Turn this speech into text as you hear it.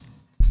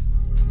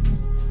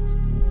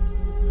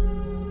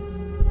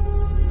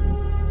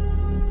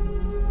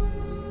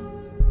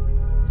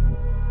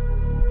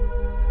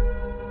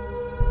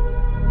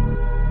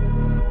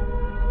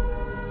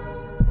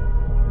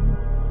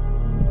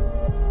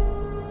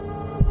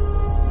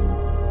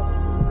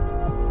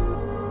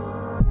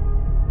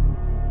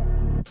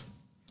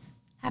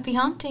Happy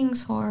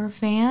hauntings, horror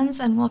fans,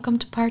 and welcome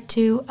to part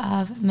 2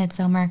 of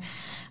Midsommar.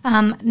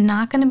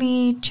 Not going to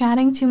be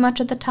chatting too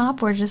much at the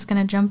top. We're just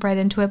going to jump right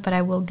into it, but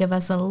I will give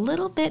us a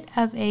little bit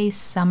of a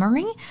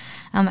summary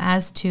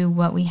as to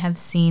what we have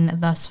seen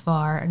thus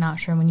far.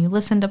 Not sure when you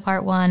listen to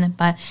part 1,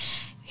 but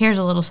here's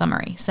a little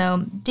summary.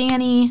 So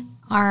Danny,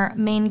 our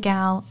main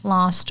gal,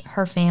 lost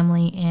her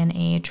family in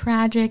a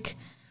tragic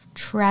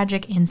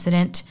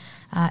incident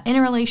in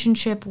a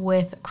relationship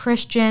with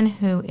Christian,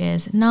 who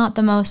is not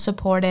the most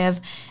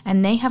supportive,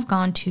 and they have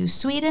gone to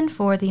Sweden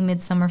for the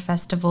Midsummer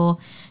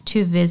Festival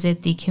to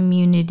visit the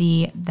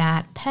community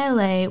that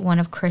Pelle, one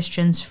of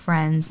Christian's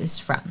friends, is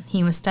from.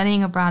 He was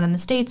studying abroad in the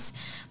States.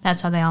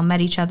 That's how they all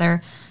met each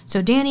other.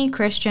 So Danny,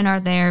 Christian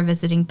are there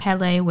visiting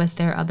Pelle with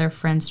their other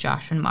friends,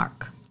 Josh and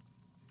Mark.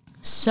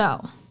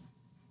 So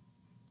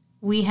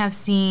we have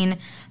seen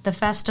the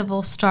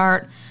festival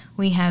start.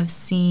 We have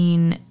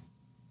seen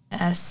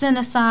a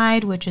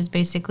synecide, which is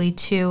basically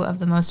 2 of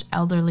the most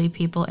elderly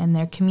people in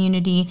their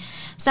community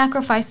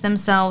sacrifice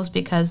themselves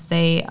because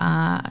they,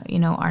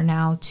 are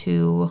now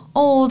too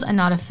old and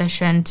not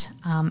efficient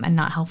and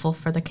not helpful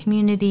for the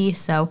community.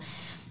 So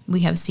we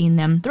have seen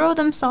them throw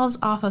themselves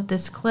off of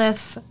this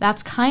cliff.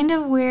 That's kind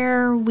of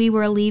where we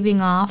were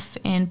leaving off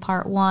in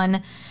part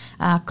 1.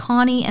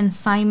 Connie and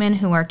Simon,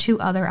 who are 2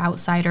 other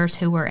outsiders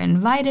who were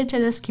invited to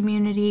this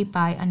community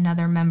by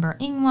another member,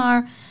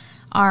 Ingmar,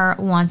 are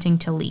wanting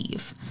to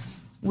leave.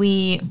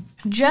 We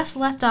just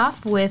left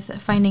off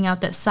with finding out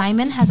that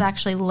Simon has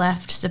actually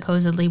left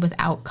supposedly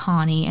without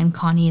Connie, and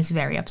Connie is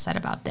very upset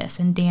about this,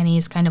 and Danny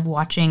is kind of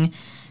watching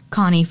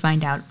Connie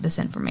find out this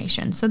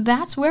information. So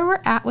that's where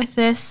we're at with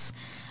this.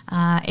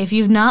 If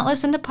you've not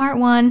listened to part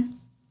 1,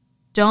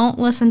 don't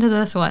listen to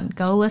this one.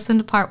 Go listen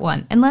to part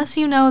 1, unless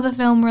you know the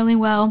film really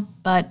well,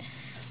 but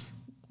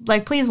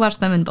please watch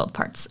them in both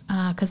parts,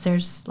 because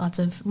there's lots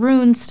of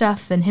rune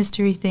stuff and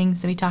history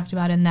things that we talked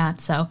about in that,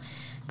 so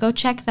go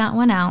check that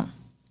one out.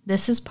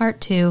 This is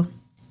part 2,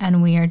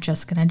 and we are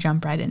just going to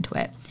jump right into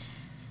it.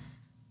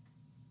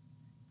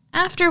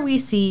 After we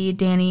see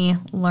Danny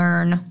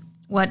learn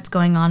what's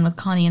going on with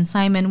Connie and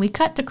Simon, we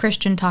cut to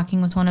Christian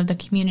talking with one of the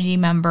community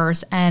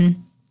members,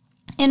 and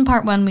in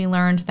part 1 we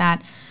learned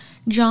that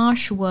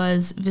Josh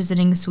was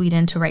visiting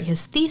Sweden to write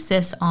his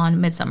thesis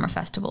on Midsummer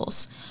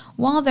festivals.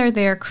 While they're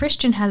there,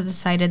 Christian has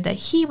decided that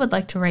he would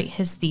like to write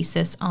his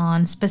thesis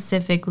on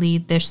specifically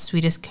the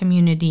Swedish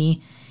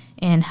community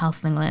in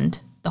Hälsingland,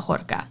 the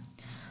Hårka.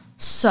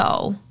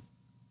 So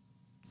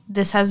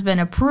this has been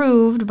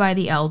approved by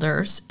the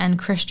elders, and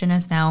Christian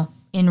is now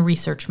in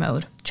research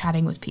mode,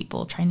 chatting with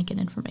people, trying to get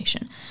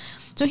information.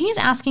 So he's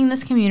asking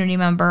this community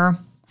member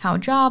how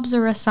jobs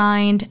are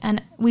assigned,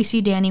 and we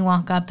see Danny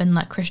walk up and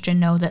let Christian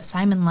know that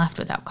Simon left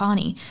without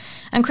Connie.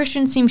 And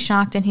Christian seems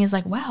shocked, and he's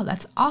like, wow,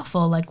 that's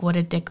awful. What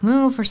a dick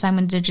move for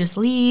Simon to just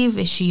leave.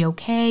 Is she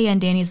okay? And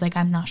Danny's like,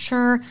 I'm not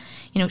sure.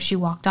 She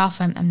walked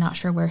off. I'm not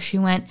sure where she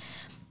went.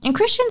 And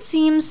Christian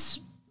seems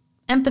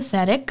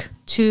empathetic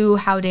to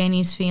how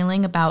Danny's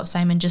feeling about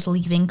Simon just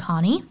leaving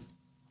Connie.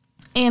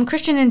 And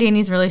Christian and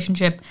Danny's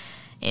relationship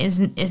is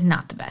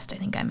not the best, I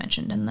think I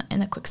mentioned in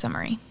the quick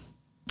summary.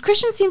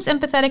 Christian seems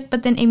empathetic,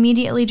 but then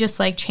immediately just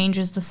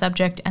changes the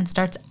subject and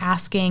starts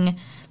asking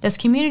this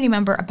community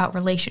member about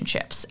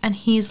relationships. And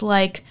he's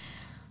like,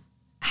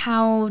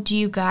 how do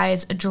you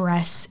guys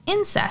address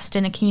incest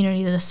in a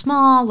community that is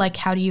small?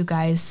 How do you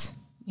guys,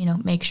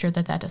 make sure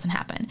that doesn't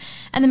happen?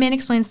 And the man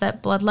explains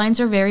that bloodlines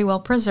are very well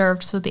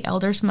preserved, so the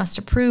elders must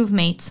approve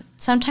mates.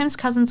 Sometimes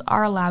cousins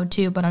are allowed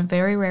to, but on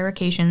very rare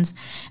occasions,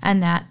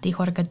 and that the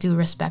Hårka do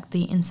respect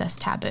the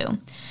incest taboo.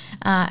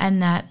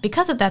 And that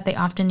because of that, they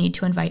often need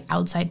to invite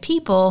outside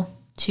people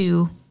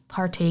to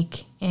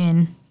partake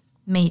in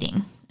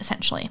mating,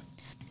 essentially.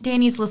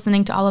 Danny's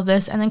listening to all of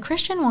this, and then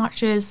Christian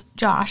watches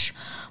Josh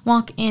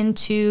walk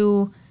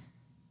into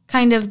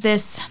kind of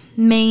this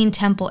main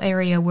temple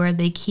area where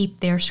they keep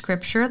their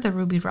scripture, the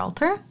Ruby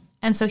Ralter.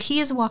 And so he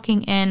is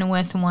walking in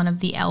with one of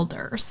the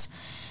elders.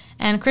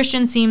 And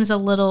Christian seems a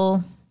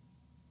little,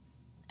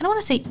 I don't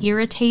want to say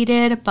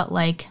irritated, but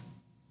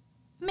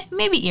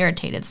maybe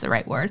irritated is the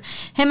right word.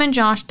 Him and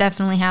Josh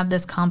definitely have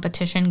this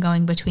competition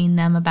going between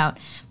them about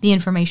the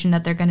information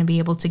that they're going to be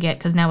able to get,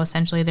 because now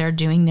essentially they're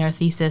doing their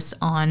thesis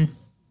on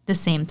the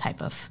same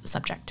type of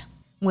subject,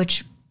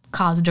 which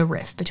caused a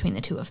rift between the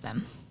 2 of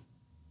them.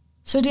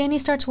 So Danny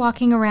starts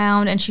walking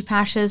around, and she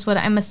passes what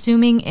I'm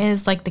assuming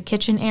is the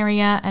kitchen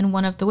area, and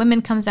one of the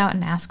women comes out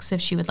and asks if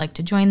she would like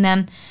to join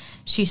them.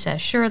 She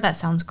says, sure, that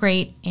sounds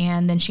great,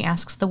 and then she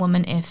asks the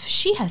woman if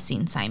she has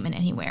seen Simon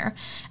anywhere.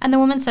 And the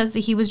woman says that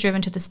he was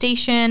driven to the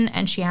station,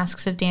 and she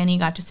asks if Danny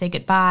got to say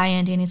goodbye,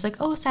 and Danny's like,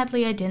 oh,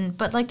 sadly I didn't,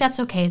 but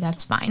that's okay,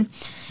 that's fine.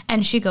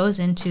 And she goes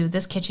into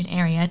this kitchen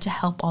area to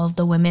help all of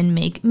the women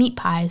make meat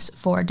pies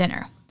for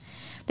dinner.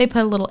 They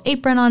put a little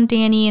apron on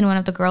Danny, and one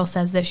of the girls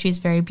says that she's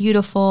very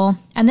beautiful.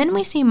 And then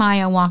we see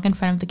Maya walk in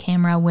front of the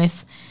camera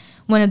with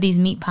one of these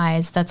meat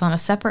pies that's on a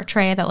separate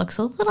tray that looks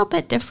a little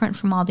bit different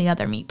from all the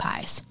other meat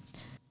pies.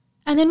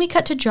 And then we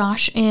cut to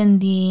Josh in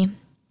the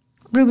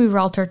Ruby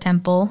Ralter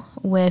temple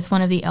with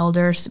one of the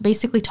elders,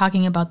 basically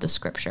talking about the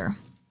scripture.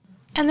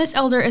 And this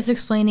elder is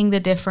explaining the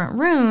different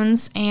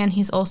runes, and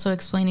he's also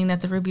explaining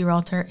that the Ruby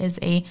Ralter is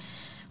a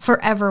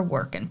forever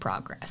work in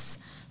progress.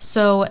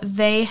 So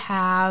they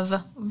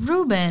have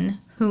Reuben,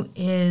 who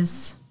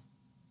is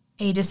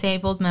a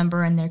disabled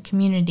member in their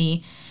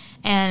community,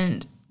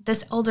 and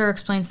this elder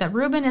explains that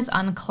Reuben is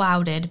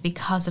unclouded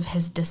because of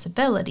his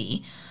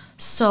disability.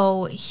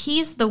 So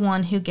he's the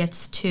one who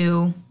gets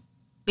to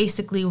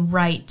basically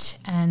write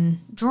and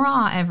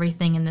draw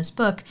everything in this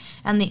book,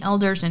 and the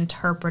elders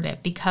interpret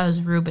it because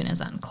Reuben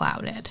is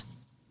unclouded.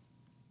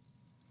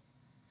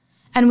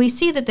 And we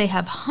see that they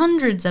have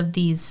hundreds of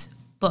these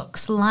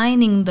books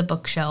lining the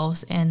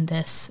bookshelves in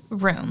this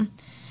room.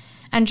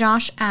 And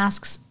Josh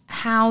asks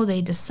how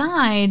they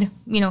decide,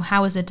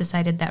 how is it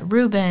decided that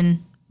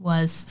Reuben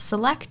was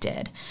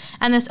selected?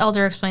 And this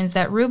elder explains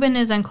that Reuben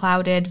is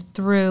unclouded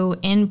through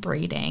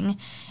inbreeding,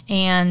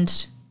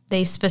 and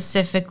they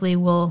specifically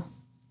will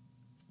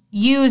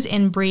use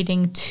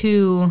inbreeding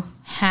to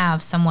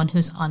have someone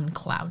who's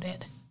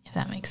unclouded, if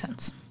that makes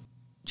sense.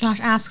 Josh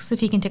asks if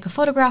he can take a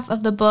photograph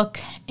of the book,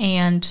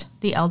 and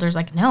the elder's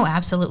like, no,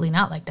 absolutely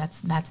not. Like,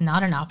 that's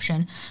not an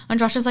option. And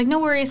Josh is like, no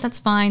worries, that's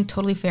fine,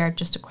 totally fair,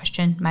 just a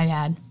question, my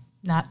bad,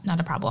 not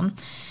a problem.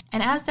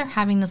 And as they're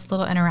having this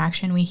little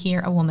interaction, we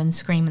hear a woman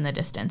scream in the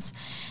distance,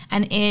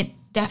 and it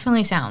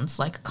definitely sounds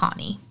like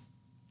Connie.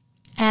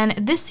 And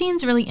this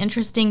scene's really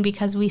interesting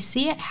because we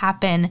see it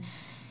happen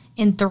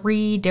in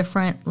 3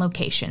 different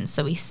locations.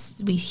 So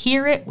we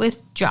hear it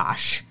with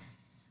Josh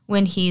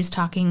when he's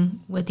talking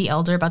with the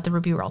elder about the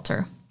Ruby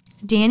Ralter.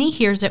 Danny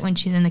hears it when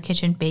she's in the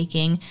kitchen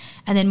baking,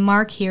 and then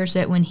Mark hears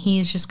it when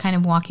he's just kind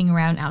of walking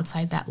around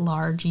outside that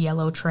large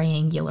yellow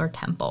triangular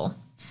temple.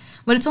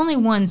 But it's only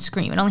one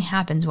scream. It only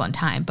happens one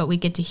time, but we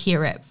get to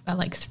hear it at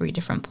like 3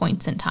 different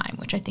points in time,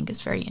 which I think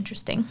is very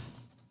interesting.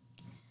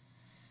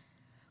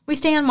 We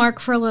stay on Mark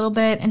for a little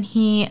bit, and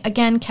he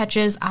again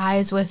catches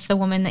eyes with the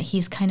woman that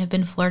he's kind of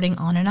been flirting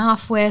on and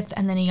off with,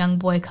 and then a young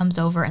boy comes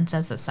over and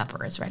says that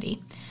supper is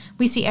ready.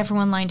 We see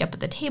everyone lined up at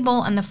the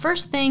table, and the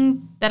first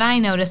thing that I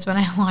noticed when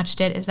I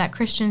watched it is that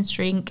Christian's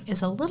drink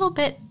is a little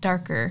bit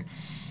darker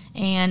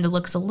and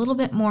looks a little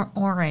bit more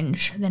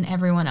orange than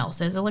everyone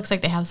else's. It looks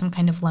like they have some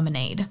kind of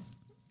lemonade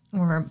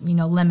or,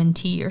 lemon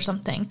tea or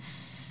something.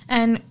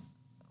 And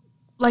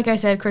like I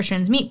said,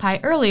 Christian's meat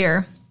pie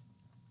earlier,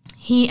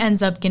 he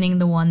ends up getting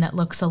the one that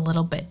looks a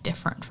little bit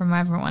different from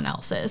everyone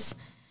else's.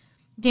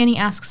 Danny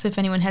asks if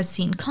anyone has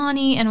seen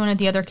Connie, and one of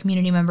the other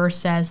community members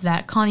says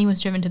that Connie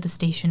was driven to the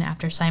station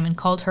after Simon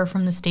called her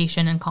from the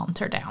station and calmed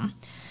her down.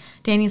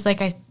 Danny's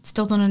like, I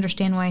still don't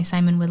understand why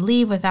Simon would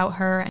leave without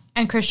her,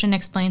 and Christian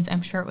explains,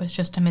 I'm sure it was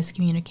just a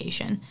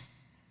miscommunication.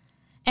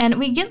 And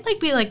we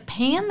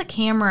pan the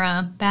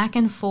camera back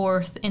and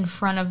forth in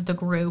front of the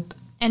group,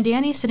 and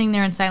Danny's sitting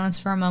there in silence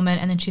for a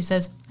moment, and then she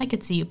says, I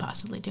could see you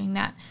possibly doing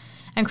that.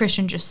 And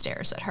Christian just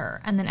stares at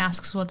her and then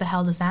asks, what the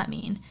hell does that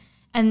mean?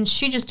 And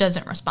she just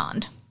doesn't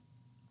respond.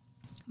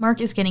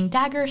 Mark is getting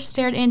daggers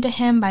stared into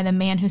him by the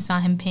man who saw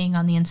him peeing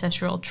on the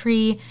ancestral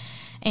tree.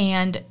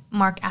 And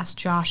Mark asks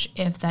Josh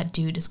if that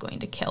dude is going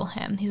to kill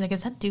him. He's like,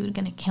 is that dude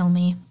going to kill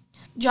me?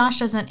 Josh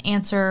doesn't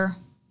answer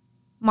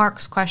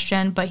Mark's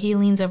question, but he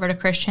leans over to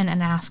Christian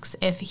and asks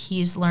if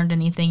he's learned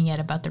anything yet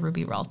about the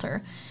Ruby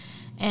Ralter.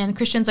 And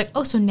Christian's like,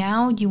 oh, so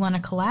now you want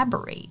to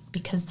collaborate,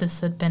 because this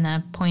had been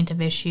a point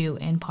of issue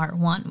in part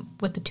 1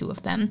 with the 2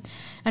 of them.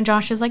 And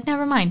Josh is like,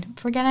 never mind,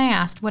 forget I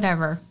asked,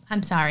 whatever,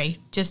 I'm sorry,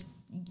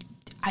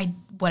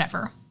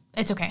 whatever,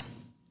 it's okay.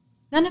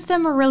 None of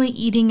them are really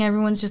eating,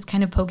 everyone's just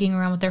kind of poking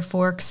around with their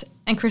forks,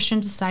 and Christian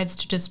decides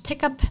to just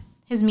pick up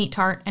his meat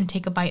tart and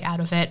take a bite out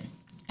of it,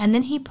 and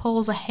then he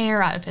pulls a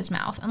hair out of his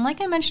mouth. And like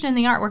I mentioned in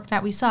the artwork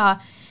that we saw,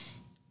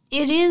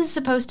 it is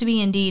supposed to be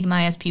indeed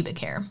Maya's pubic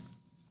hair.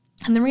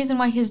 And the reason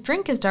why his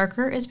drink is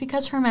darker is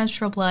because her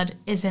menstrual blood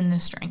is in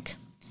this drink.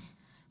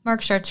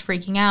 Mark starts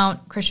freaking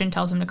out. Christian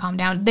tells him to calm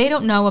down. They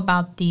don't know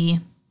about the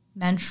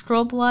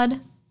menstrual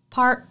blood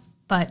part,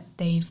 but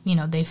they've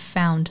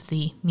found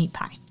the meat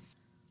pie.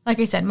 Like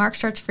I said, Mark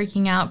starts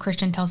freaking out.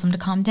 Christian tells him to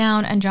calm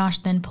down, and Josh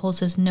then pulls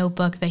his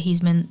notebook that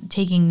he's been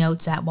taking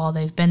notes at while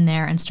they've been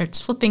there and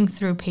starts flipping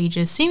through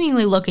pages,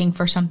 seemingly looking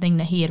for something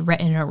that he had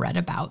written or read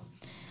about.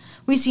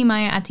 We see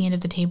Maya at the end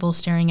of the table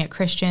staring at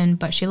Christian,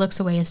 but she looks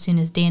away as soon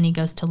as Danny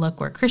goes to look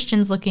where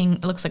Christian's looking.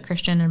 It looks like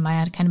Christian and Maya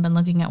had kind of been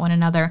looking at one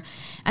another.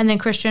 And then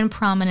Christian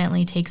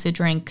prominently takes a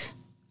drink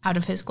out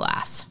of his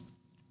glass.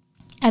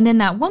 And then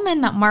that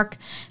woman that Mark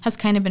has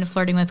kind of been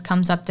flirting with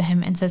comes up to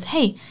him and says,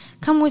 hey,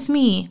 come with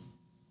me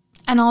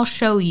and I'll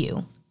show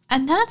you.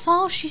 And that's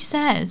all she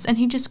says. And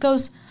he just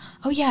goes,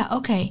 oh yeah,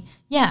 okay,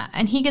 yeah.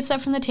 And he gets up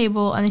from the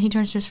table and then he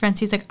turns to his friends.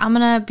 He's like, I'm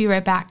going to be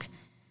right back.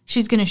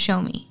 She's going to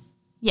show me.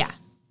 Yeah.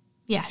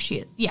 Yeah, she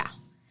is. Yeah.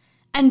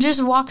 And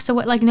just walks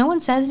away. Like, no one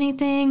says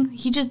anything.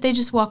 They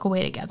just walk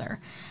away together.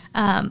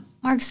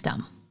 Mark's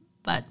dumb.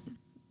 But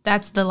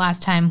that's the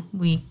last time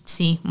we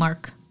see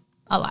Mark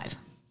alive.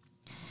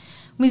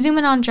 We zoom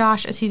in on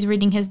Josh as he's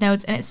reading his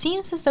notes, and it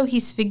seems as though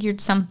he's figured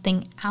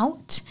something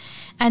out.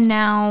 And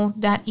now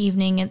that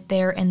evening,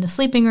 they're in the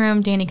sleeping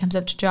room. Danny comes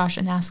up to Josh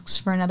and asks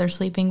for another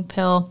sleeping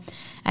pill,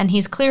 and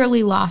he's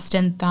clearly lost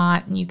in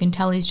thought, and you can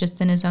tell he's just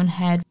in his own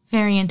head.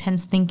 Very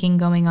intense thinking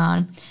going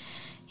on.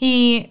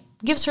 He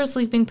gives her a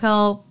sleeping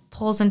pill,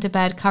 pulls into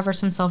bed,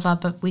 covers himself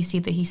up, but we see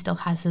that he still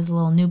has his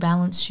little New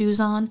Balance shoes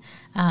on,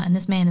 and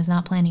this man is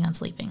not planning on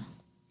sleeping.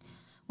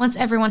 Once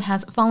everyone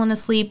has fallen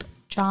asleep,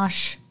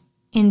 Josh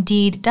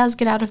indeed does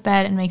get out of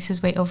bed and makes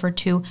his way over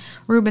to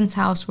Ruben's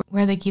house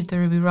where they keep the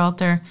Ruby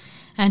Ralter,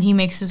 and he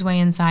makes his way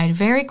inside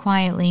very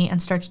quietly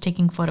and starts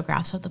taking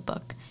photographs of the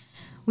book.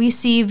 We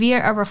see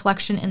via a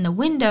reflection in the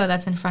window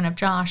that's in front of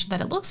Josh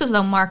that it looks as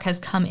though Mark has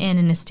come in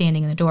and is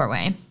standing in the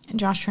doorway. And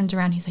Josh turns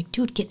around, he's like,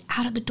 dude, get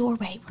out of the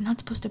doorway. We're not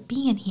supposed to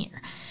be in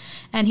here.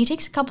 And he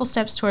takes a couple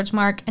steps towards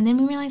Mark, and then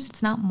we realize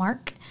it's not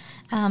Mark.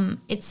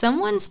 It's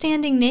someone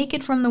standing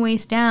naked from the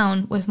waist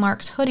down with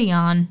Mark's hoodie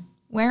on,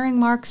 wearing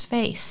Mark's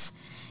face.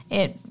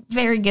 It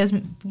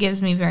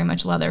gives me very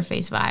much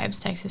Leatherface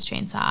vibes, Texas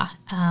Chainsaw.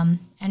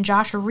 And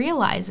Josh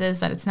realizes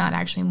that it's not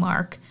actually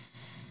Mark.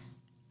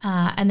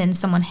 And then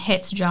someone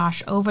hits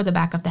Josh over the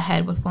back of the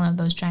head with one of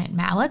those giant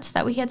mallets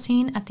that we had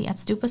seen at the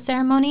Etstupa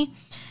ceremony,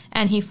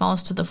 and he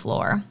falls to the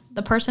floor.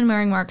 The person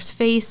wearing Mark's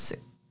face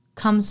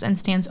comes and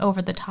stands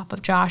over the top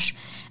of Josh,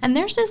 and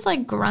there's this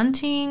like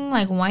grunting,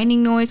 like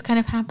whining noise kind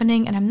of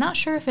happening, and I'm not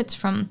sure if it's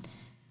from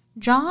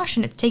Josh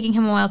and it's taking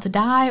him a while to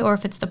die, or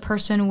if it's the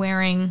person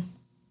wearing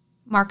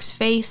Mark's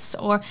face,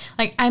 or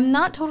like I'm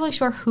not totally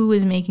sure who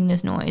is making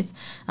this noise,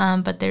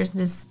 but there's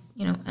this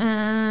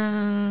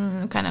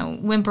kind of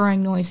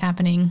whimpering noise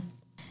happening,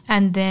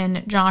 and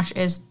then Josh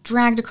is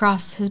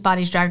his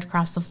body's dragged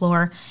across the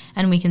floor,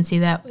 and we can see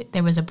that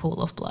there was a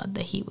pool of blood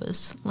that he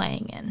was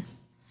laying in.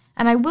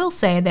 And I will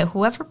say that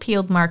whoever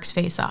peeled Mark's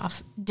face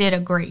off did a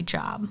great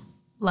job.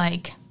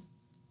 Like,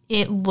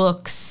 it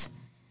looks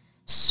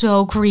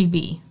so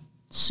creepy.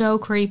 So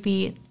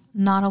creepy.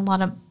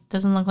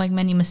 Doesn't look like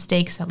many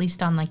mistakes, at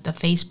least on like the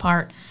face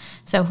part.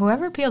 So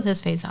whoever peeled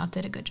his face off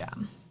did a good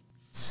job.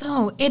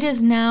 So it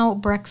is now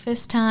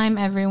breakfast time,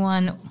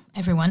 everyone.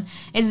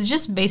 It's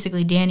just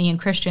basically Danny and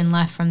Christian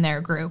left from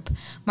their group.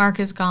 Mark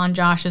is gone,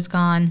 Josh is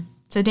gone.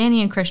 So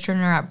Danny and Christian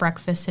are at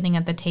breakfast sitting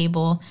at the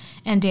table,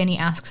 and Danny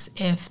asks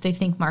if they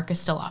think Mark is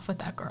still off with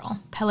that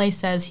girl. Pele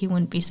says he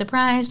wouldn't be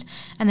surprised,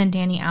 and then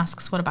Danny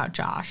asks what about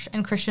Josh,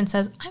 and Christian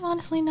says, I'm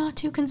honestly not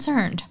too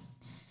concerned.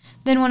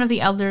 Then one of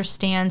the elders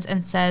stands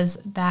and says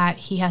that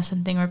he has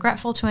something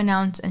regretful to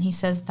announce, and he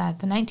says that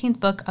the 19th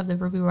book of the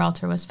Ruby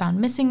Ralter was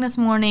found missing this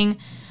morning.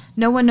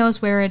 No one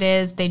knows where it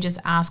is. They just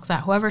ask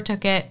that whoever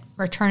took it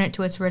return it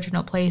to its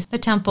original place. The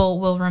temple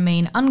will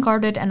remain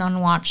unguarded and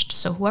unwatched,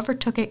 so whoever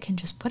took it can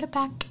just put it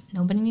back.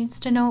 Nobody needs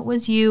to know it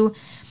was you.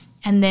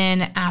 And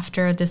then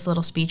after this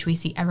little speech, we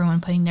see everyone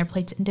putting their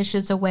plates and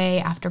dishes away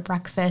after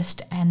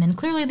breakfast, and then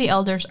clearly the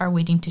elders are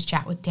waiting to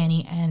chat with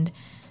Danny and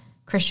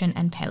Christian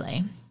and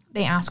Pele.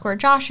 They ask where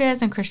Josh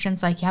is, and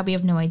Christian's like, yeah, we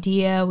have no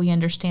idea. We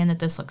understand that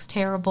this looks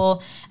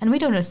terrible, and we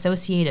don't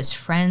associate as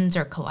friends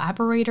or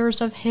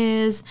collaborators of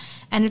his.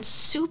 And it's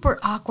super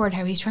awkward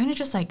how he's trying to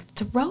just, like,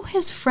 throw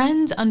his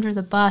friends under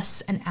the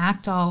bus and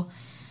act all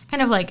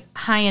kind of, like,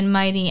 high and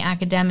mighty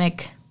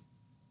academic,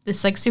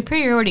 this, like,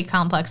 superiority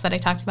complex that I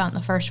talked about in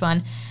the first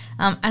one.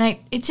 And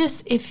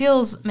it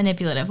feels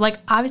manipulative. Like,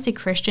 obviously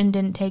Christian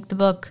didn't take the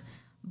book,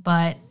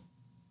 but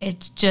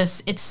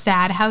it's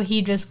sad how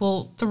he just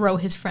will throw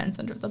his friends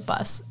under the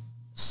bus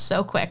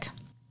so quick.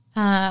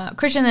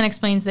 Christian then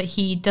explains that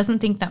he doesn't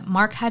think that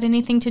Mark had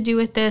anything to do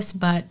with this,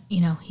 but,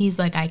 he's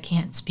like, I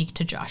can't speak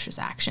to Josh's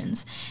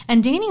actions.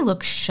 And Danny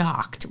looks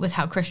shocked with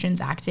how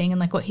Christian's acting and,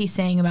 like, what he's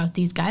saying about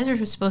these guys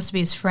who are supposed to be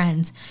his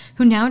friends,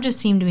 who now just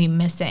seem to be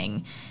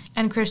missing.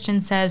 And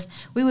Christian says,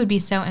 we would be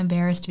so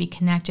embarrassed to be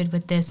connected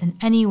with this in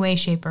any way,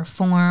 shape, or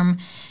form.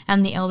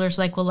 And the elder's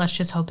like, well, let's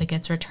just hope it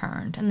gets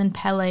returned. And then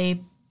Pele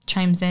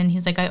chimes in.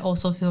 He's like, I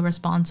also feel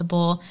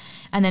responsible.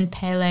 And then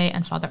Pele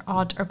and Father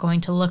Ott are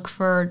going to look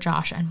for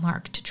Josh and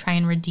Mark to try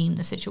and redeem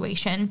the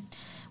situation.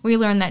 We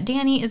learn that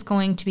Danny is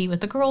going to be with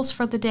the girls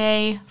for the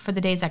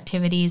day's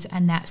activities,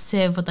 and that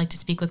Siv would like to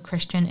speak with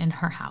Christian in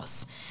her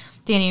house.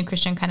 Danny and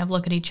Christian kind of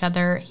look at each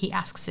other. He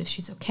asks if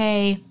she's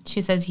okay.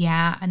 She says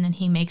yeah, and then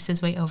he makes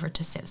his way over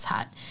to Siv's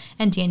hut.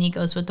 And Danny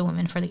goes with the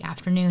women for the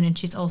afternoon, and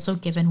she's also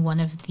given one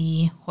of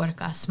the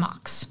Horka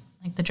smocks,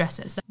 like the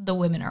dresses that the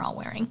women are all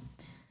wearing.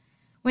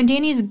 When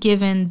Danny's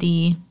given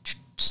the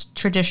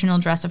traditional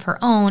dress of her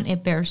own,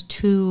 it bears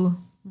two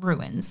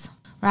ruins,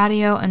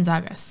 Radio and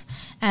Zagas.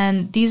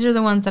 And these are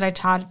the ones that I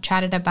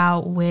chatted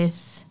about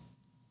with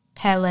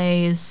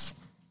Pele's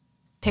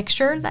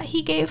picture that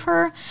he gave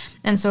her.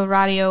 And so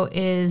Radio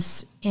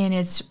is, in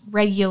its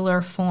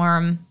regular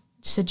form,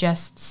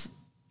 suggests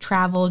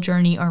travel,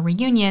 journey, or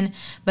reunion,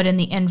 but in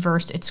the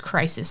inverse, it's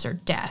crisis or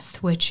death,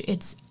 which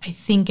it's, I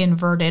think,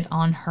 inverted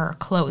on her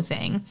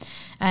clothing.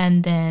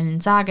 And then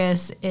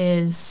Zagas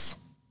is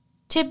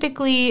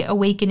typically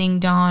awakening,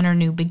 dawn, or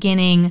new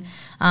beginning.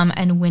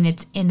 And when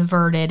it's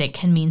inverted, it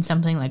can mean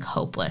something like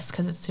hopeless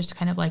because it's just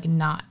kind of like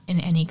not in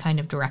any kind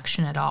of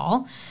direction at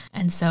all.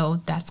 And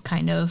so that's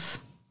kind of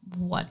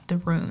what the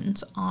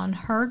runes on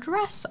her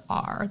dress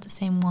are, the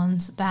same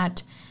ones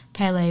that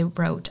Pele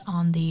wrote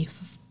on the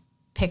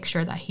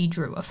picture that he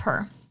drew of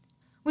her.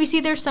 We see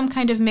there's some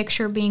kind of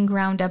mixture being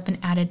ground up and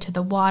added to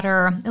the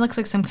water. It looks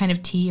like some kind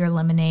of tea or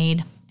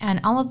lemonade. And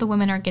all of the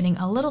women are getting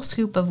a little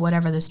scoop of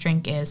whatever this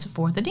drink is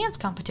for the dance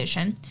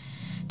competition.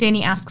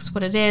 Danny asks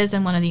what it is,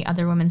 and one of the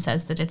other women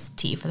says that it's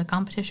tea for the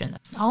competition.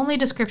 That's the only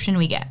description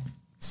we get.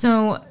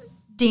 So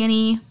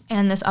Danny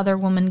and this other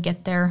woman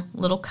get their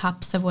little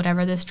cups of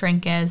whatever this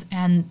drink is,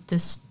 and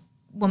this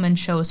woman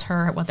shows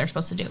her what they're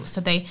supposed to do.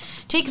 So they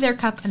take their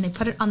cup and they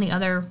put it on the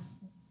other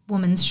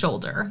woman's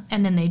shoulder,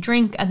 and then they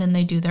drink, and then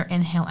they do their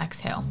inhale,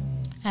 exhale.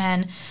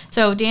 And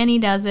so Danny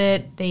does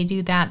it, they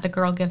do that, the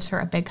girl gives her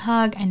a big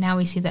hug, and now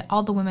we see that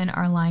all the women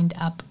are lined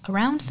up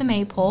around the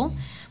maypole.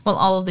 Well,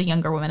 all of the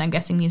younger women, I'm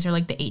guessing these are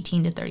like the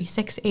 18 to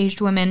 36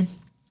 aged women.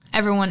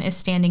 Everyone is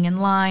standing in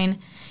line,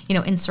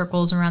 in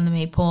circles around the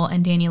maypole,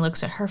 and Danny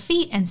looks at her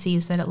feet and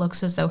sees that it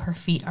looks as though her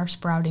feet are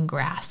sprouting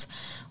grass,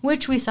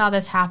 which we saw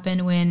this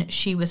happen when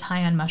she was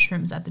high on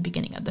mushrooms at the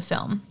beginning of the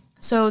film.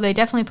 So they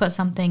definitely put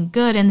something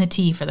good in the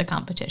tea for the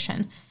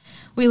competition.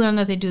 We learn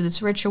that they do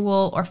this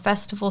ritual or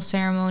festival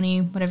ceremony,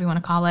 whatever you want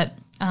to call it,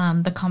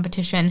 the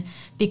competition,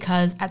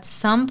 because at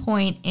some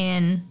point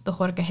in the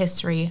Jorka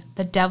history,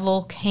 the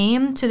devil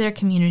came to their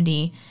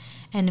community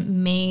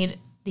and made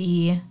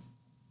the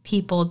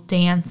people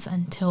dance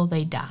until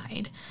they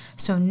died.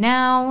 So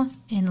now,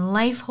 in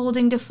life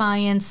holding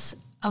defiance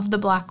of the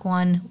Black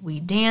One, we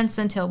dance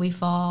until we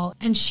fall,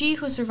 and she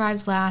who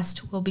survives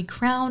last will be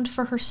crowned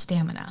for her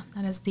stamina.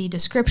 That is the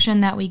description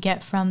that we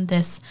get from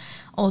this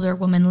older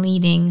woman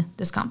leading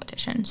this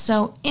competition.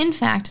 So, in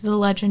fact, the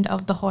legend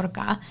of the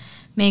Jorka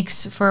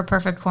makes for a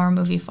perfect horror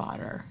movie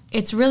fodder.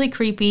 It's really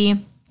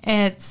creepy.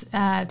 It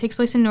takes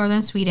place in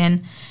northern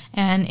Sweden,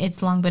 and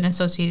it's long been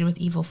associated with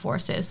evil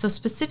forces. So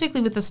specifically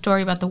with the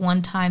story about the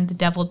one time the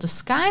devil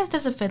disguised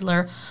as a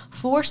fiddler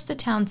forced the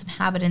town's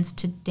inhabitants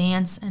to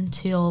dance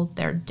until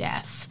their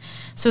death.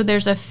 So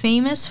there's a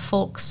famous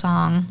folk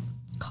song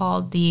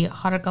called the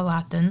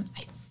Hargalaten.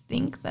 I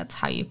think that's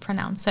how you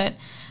pronounce it.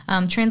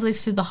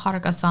 Translates to the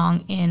Harga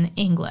song in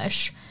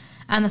English.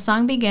 And the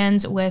song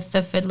begins with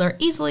the fiddler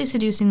easily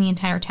seducing the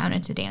entire town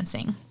into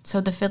dancing.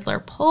 So the fiddler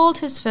pulled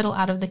his fiddle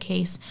out of the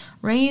case,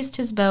 raised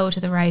his bow to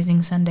the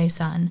rising Sunday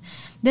sun.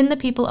 Then the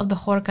people of the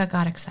Jorka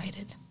got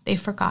excited. They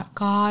forgot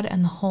God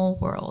and the whole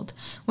world.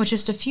 With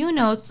just a few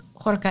notes,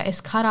 Jorka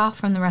is cut off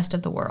from the rest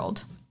of the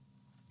world,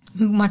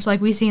 much like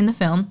we see in the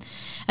film.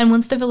 And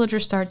once the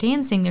villagers start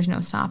dancing, there's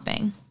no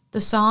stopping. The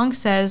song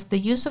says the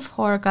use of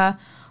Jorka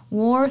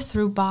wore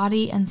through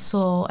body and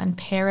soul and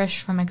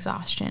perished from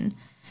exhaustion.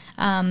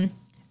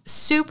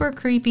 Super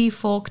creepy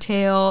folk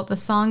tale. The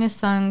song is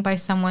sung by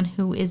someone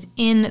who is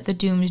in the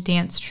doomed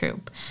dance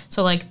troupe.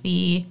 So like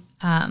the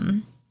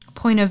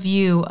point of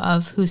view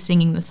of who's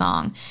singing the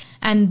song.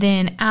 And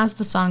then as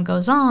the song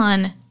goes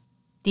on,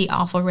 the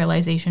awful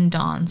realization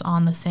dawns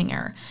on the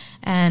singer.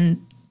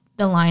 And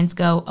the lines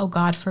go, "Oh,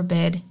 God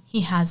forbid,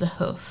 he has a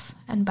hoof."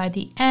 And by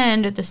the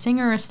end, the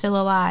singer is still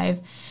alive,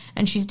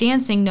 and she's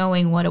dancing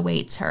knowing what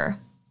awaits her.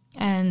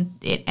 And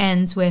it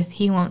ends with,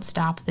 "He won't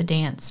stop the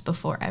dance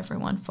before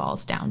everyone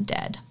falls down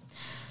dead."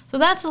 So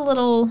that's a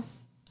little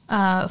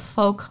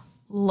folk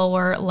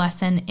lore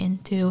lesson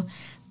into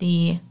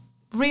the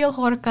real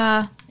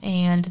Jorka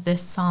and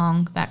this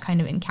song that kind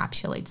of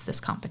encapsulates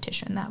this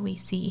competition that we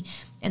see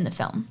in the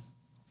film.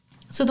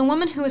 So the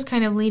woman who is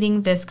kind of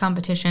leading this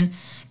competition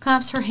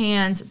claps her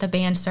hands, the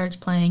band starts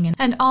playing,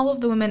 and all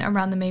of the women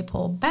around the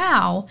maypole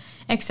bow,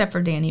 except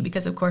for Danny,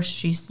 because of course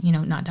she's,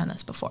 not done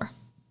this before.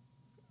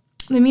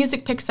 The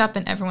music picks up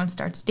and everyone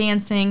starts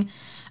dancing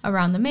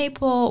around the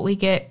maypole. We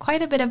get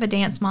quite a bit of a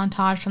dance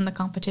montage from the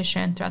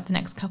competition throughout the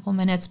next couple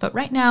minutes, but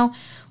right now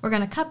we're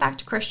going to cut back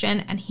to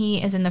Christian, and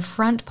he is in the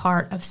front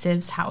part of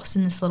Siv's house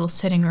in this little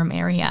sitting room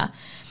area.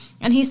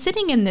 And he's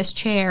sitting in this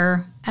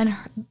chair, and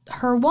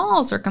her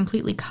walls are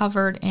completely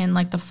covered in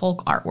like the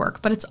folk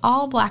artwork, but it's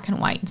all black and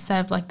white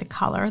instead of like the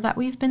color that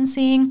we've been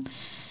seeing.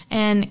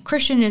 And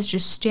Christian is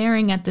just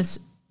staring at this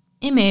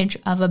image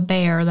of a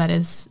bear that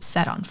is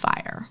set on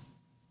fire.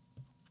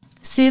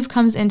 Siv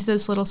comes into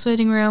this little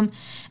sitting room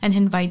and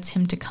invites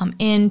him to come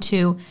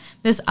into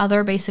this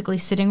other basically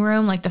sitting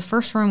room. Like the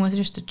first room was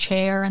just a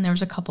chair and there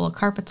was a couple of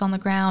carpets on the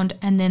ground.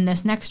 And then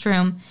this next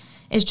room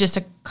is just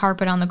a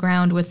carpet on the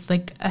ground with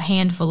like a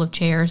handful of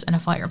chairs and a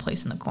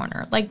fireplace in the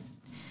corner. Like,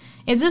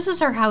 if this is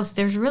her house,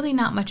 there's really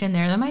not much in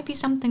there. There might be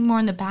something more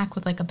in the back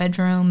with like a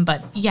bedroom,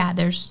 but yeah,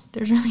 there's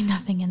really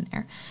nothing in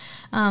there.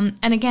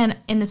 And again,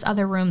 in this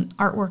other room,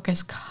 artwork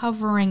is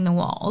covering the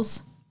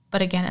walls,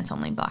 but again, it's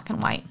only black and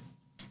white.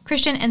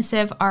 Christian and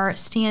Siv are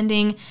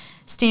standing,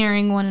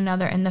 staring one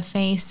another in the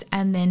face,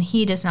 and then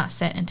he does not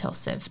sit until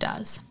Siv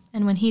does.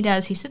 And when he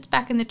does, he sits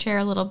back in the chair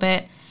a little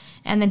bit,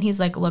 And then he's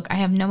like, look, I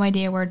have no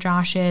idea where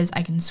Josh is.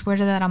 I can swear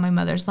to that on my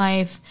mother's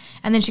life.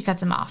 And then she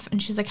cuts him off.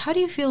 And she's like, how do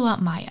you feel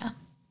about Maya?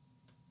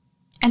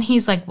 And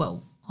he's like,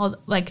 whoa,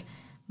 like,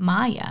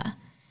 Maya?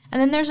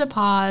 And then there's a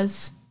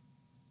pause.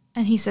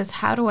 And he says,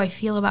 how do I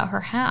feel about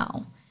her?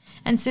 How?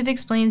 And Siv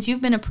explains,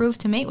 you've been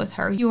approved to mate with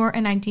her. You're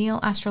an ideal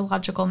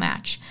astrological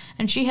match.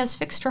 And she has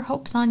fixed her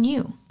hopes on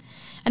you.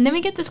 And then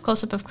we get this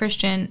close-up of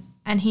Christian,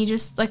 and he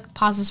just, like,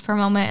 pauses for a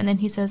moment, and then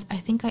he says, I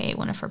think I ate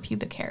one of her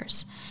pubic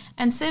hairs.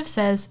 And Siv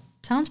says,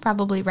 sounds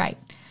probably right.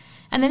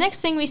 And the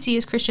next thing we see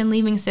is Christian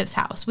leaving Siv's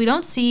house. We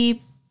don't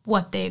see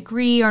what they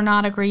agree or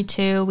not agree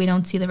to. We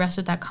don't see the rest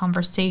of that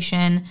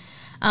conversation.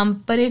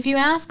 But if you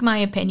ask my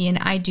opinion,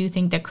 I do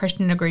think that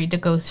Christian agreed to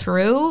go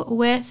through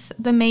with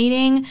the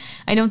mating.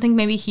 I don't think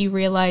maybe he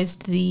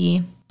realized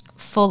the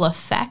full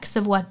effects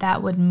of what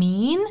that would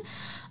mean.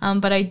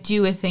 But I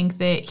do think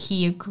that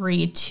he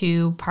agreed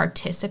to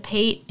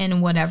participate in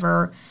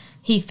whatever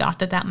he thought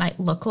that that might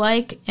look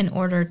like in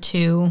order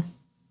to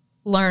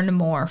learn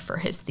more for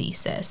his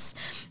thesis.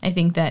 I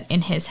think that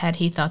in his head,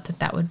 he thought that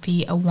that would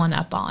be a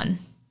one-up on,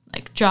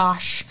 like,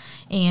 Josh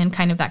and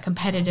kind of that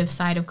competitive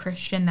side of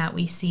Christian that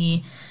we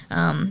see.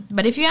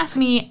 But if you ask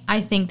me,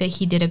 I think that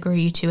he did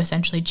agree to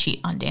essentially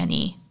cheat on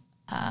Danny.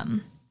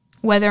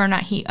 Whether or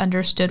not he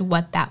understood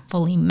what that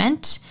fully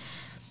meant,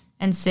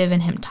 and Siv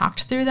and him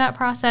talked through that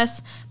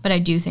process, but I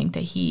do think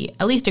that he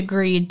at least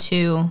agreed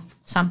to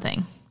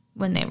something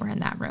when they were in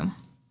that room.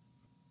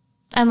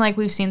 And like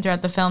we've seen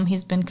throughout the film,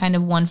 he's been kind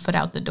of 1 foot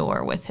out the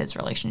door with his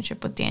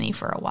relationship with Danny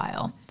for a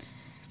while.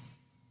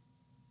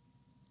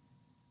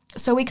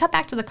 So we cut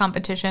back to the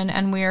competition,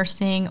 and we are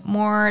seeing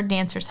more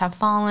dancers have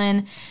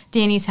fallen.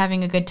 Danny's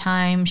having a good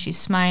time. She's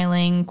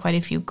smiling. Quite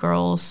a few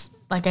girls,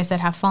 like I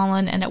said, have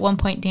fallen. And at one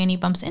point, Danny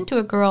bumps into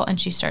a girl, and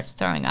she starts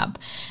throwing up.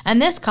 And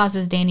this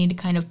causes Danny to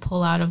kind of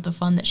pull out of the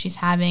fun that she's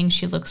having.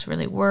 She looks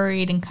really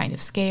worried and kind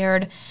of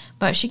scared.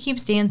 But she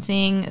keeps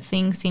dancing.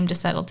 Things seem to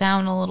settle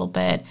down a little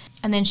bit.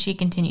 And then she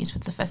continues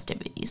with the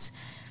festivities.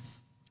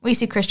 We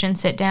see Christian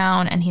sit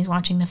down, and he's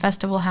watching the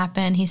festival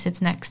happen. He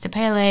sits next to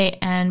Pele,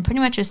 and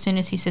pretty much as soon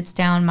as he sits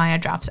down, Maya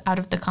drops out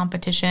of the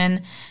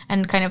competition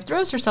and kind of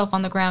throws herself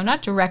on the ground,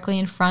 not directly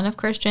in front of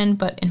Christian,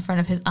 but in front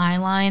of his eye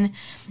line,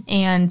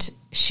 and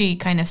she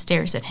kind of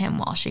stares at him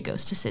while she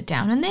goes to sit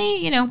down. And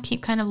they,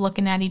 keep kind of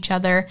looking at each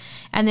other,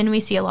 and then we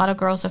see a lot of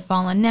girls have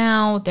fallen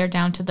now. They're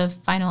down to the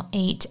final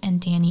 8,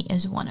 and Danny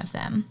is one of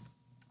them.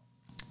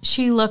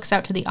 She looks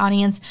out to the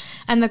audience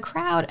and the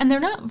crowd, and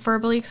they're not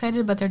verbally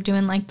excited, but they're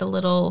doing like the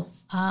little,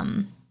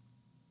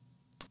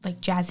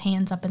 like jazz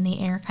hands up in the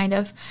air kind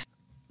of.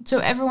 So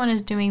everyone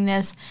is doing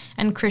this,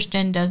 and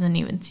Christian doesn't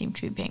even seem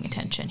to be paying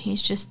attention.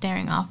 He's just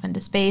staring off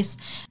into space.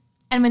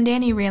 And when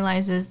Danny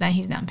realizes that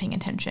he's not paying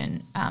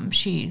attention,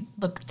 she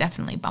looks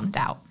definitely bummed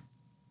out.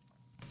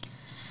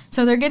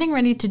 So they're getting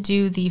ready to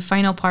do the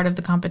final part of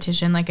the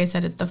competition. Like I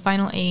said, it's the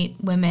final 8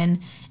 women,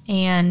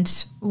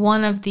 and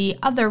one of the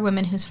other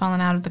women who's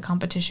fallen out of the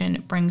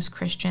competition brings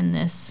Christian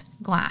this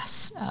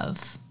glass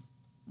of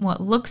what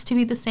looks to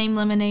be the same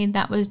lemonade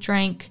that was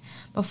drank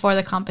before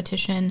the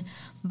competition,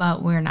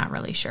 but we're not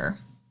really sure.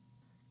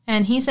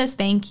 And he says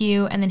thank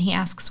you, and then he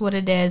asks what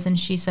it is, and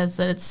she says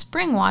that it's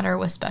spring water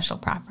with special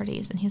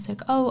properties. And he's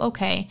like, oh,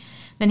 okay.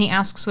 Then he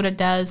asks what it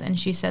does, and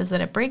she says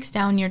that it breaks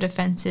down your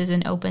defenses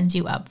and opens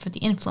you up for the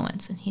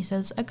influence. And he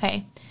says,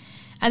 okay.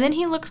 And then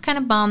he looks kind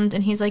of bummed,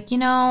 and he's like,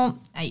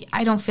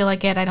 I don't feel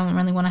like it. I don't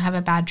really want to have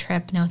a bad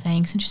trip. No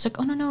thanks. And she's like,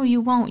 oh, no,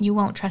 you won't. You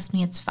won't. Trust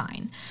me, it's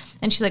fine.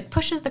 And she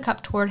pushes the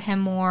cup toward him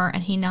more,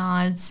 and he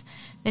nods.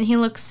 Then he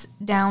looks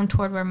down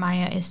toward where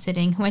Maya is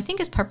sitting, who I think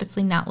is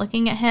purposely not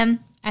looking at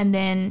him. And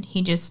then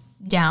he just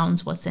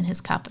downs what's in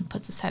his cup and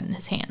puts his head in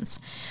his hands.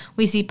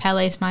 We see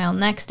Pele smile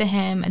next to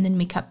him, and then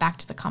we cut back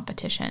to the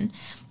competition.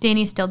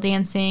 Danny's still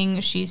dancing.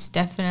 She's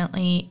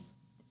definitely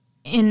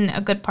in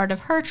a good part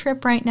of her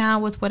trip right now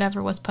with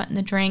whatever was put in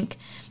the drink.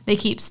 They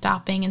keep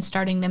stopping and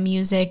starting the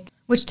music,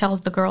 which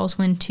tells the girls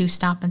when to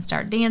stop and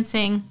start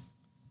dancing.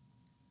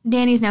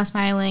 Danny's now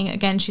smiling.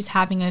 Again, she's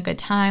having a good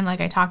time, like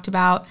I talked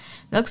about.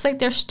 It looks like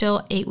there's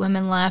still 8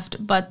 women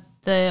left, but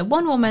the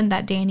one woman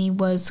that Danny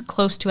was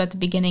close to at the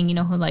beginning,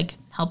 who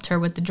helped her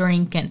with the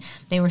drink, and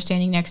they were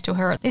standing next to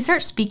her, they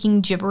start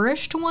speaking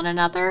gibberish to one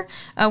another,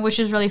 which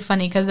is really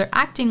funny because they're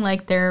acting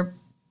like they're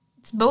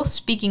both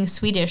speaking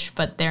Swedish,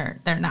 but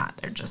they're not.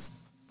 They're just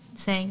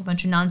saying a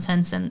bunch of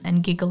nonsense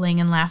and giggling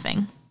and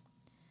laughing.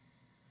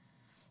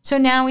 So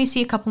now we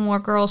see a couple more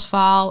girls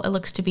fall. It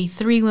looks to be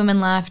 3 women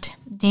left.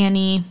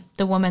 Danny,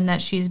 the woman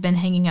that she's been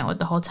hanging out with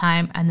the whole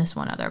time, and this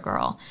one other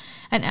girl.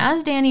 And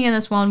as Danny and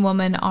this one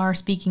woman are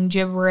speaking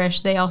gibberish,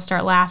 they all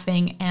start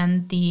laughing,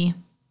 and the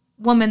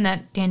woman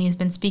that Danny has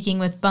been speaking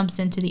with bumps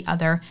into the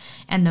other,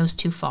 and those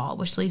 2 fall,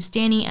 which leaves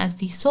Danny as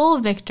the sole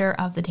victor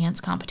of the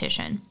dance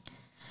competition.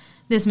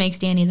 This makes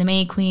Danny the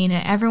May Queen,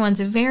 and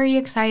everyone's very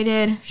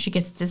excited. She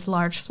gets this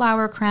large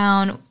flower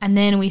crown, and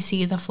then we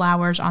see the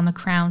flowers on the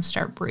crown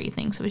start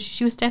breathing. So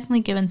she was definitely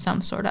given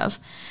some sort of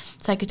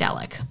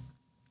psychedelic.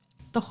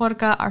 The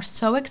Jorga are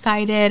so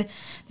excited.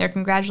 They're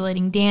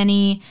congratulating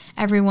Danny.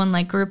 Everyone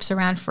like groups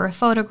around for a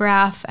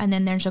photograph, and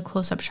then there's a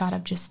close-up shot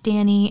of just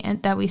Danny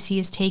that we see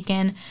is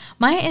taken.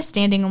 Maya is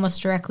standing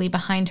almost directly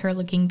behind her,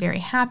 looking very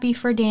happy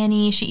for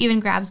Danny. She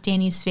even grabs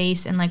Danny's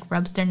face and like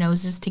rubs their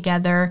noses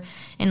together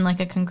in like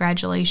a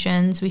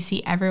congratulations. We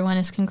see everyone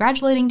is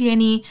congratulating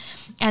Danny,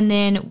 and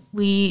then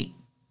we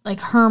like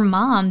her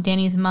mom,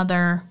 Danny's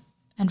mother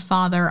and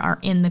father, are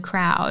in the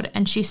crowd,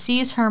 and she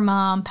sees her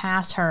mom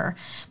pass her,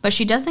 but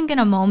she doesn't get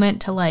a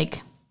moment to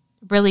like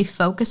really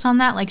focus on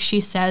that. Like she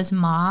says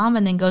mom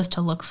and then goes to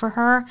look for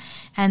her,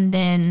 and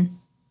then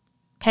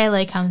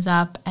Pele comes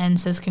up and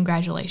says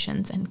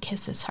congratulations and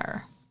kisses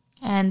her,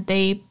 and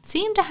they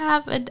seem to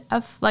have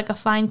a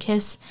fine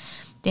kiss.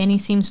 Danny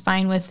seems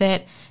fine with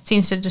it,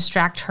 seems to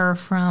distract her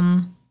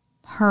from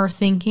her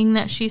thinking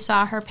that she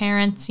saw her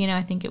parents.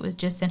 I think it was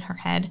just in her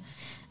head,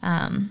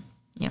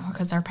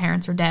 because our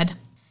parents are dead.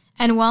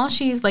 And while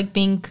she's like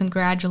being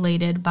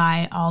congratulated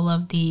by all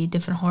of the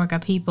different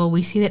Jorga people,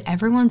 we see that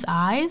everyone's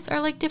eyes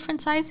are like different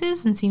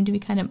sizes and seem to be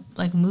kind of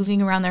like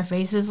moving around their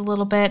faces a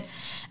little bit.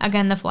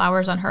 Again, the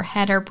flowers on her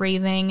head are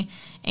breathing.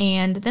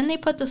 And then they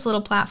put this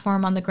little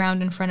platform on the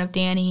ground in front of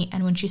Danny.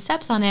 And when she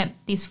steps on it,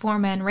 these 4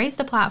 men raise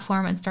the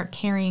platform and start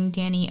carrying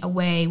Danny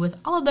away with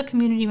all of the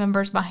community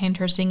members behind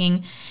her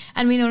singing.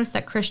 And we notice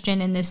that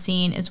Christian in this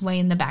scene is way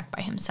in the back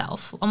by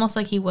himself, almost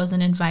like he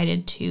wasn't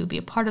invited to be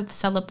a part of the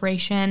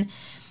celebration.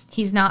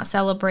 He's not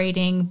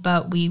celebrating,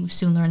 but we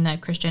soon learn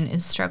that Christian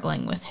is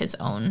struggling with his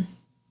own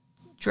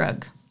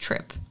drug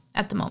trip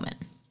at the moment.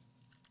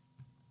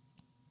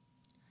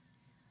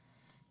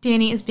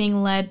 Danny is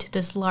being led to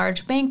this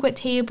large banquet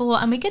table,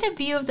 and we get a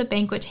view of the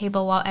banquet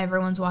table while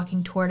everyone's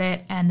walking toward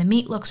it, and the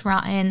meat looks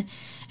rotten.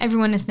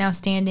 Everyone is now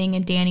standing,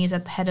 and Danny is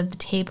at the head of the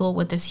table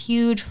with this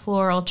huge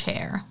floral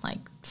chair, like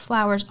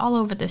flowers all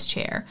over this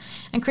chair.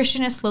 And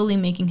Christian is slowly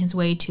making his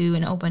way to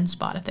an open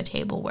spot at the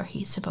table where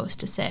he's supposed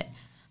to sit.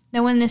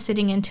 No one is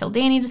sitting until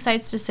Danny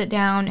decides to sit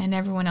down, and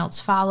everyone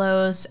else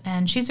follows,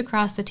 and she's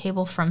across the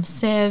table from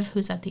Siv,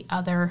 who's at the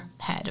other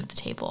head of the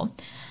table.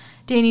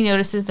 Danny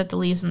notices that the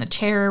leaves on the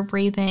chair are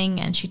breathing,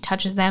 and she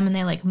touches them, and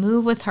they like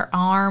move with her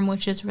arm,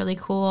 which is really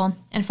cool.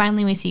 And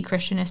finally we see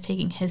Christian is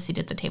taking his seat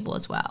at the table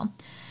as well.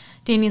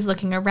 Danny's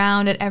looking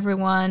around at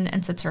everyone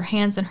and sets her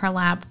hands in her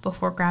lap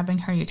before grabbing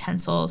her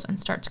utensils and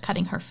starts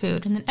cutting her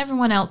food, and then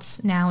everyone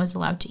else now is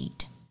allowed to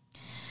eat.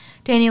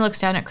 Danny looks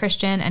down at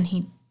Christian, and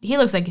he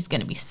looks like he's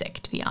going to be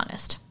sick, to be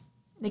honest.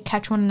 They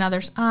catch one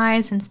another's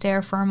eyes and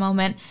stare for a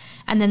moment,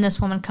 and then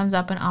this woman comes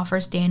up and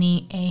offers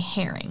Danny a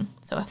herring,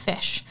 so a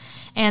fish.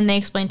 And they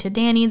explain to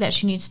Danny that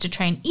she needs to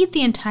try and eat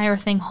the entire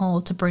thing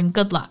whole to bring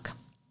good luck.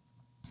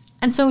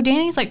 And so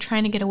Danny's like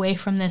trying to get away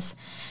from this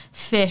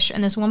fish,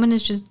 and this woman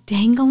is just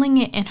dangling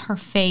it in her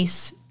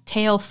face,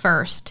 tail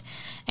first.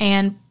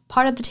 And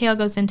part of the tail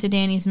goes into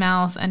Danny's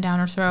mouth and down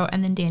her throat,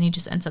 and then Danny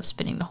just ends up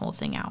spitting the whole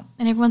thing out.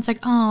 And everyone's like,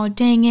 oh,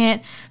 dang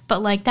it.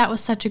 But like, that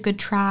was such a good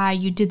try.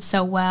 You did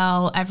so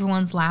well.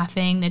 Everyone's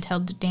laughing. They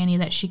tell Danny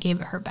that she gave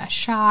it her best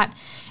shot.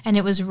 And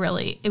it was a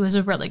really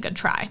good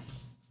try.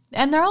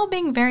 And they're all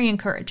being very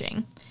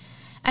encouraging.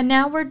 And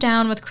now we're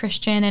down with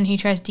Christian, and he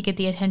tries to get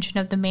the attention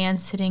of the man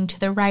sitting to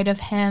the right of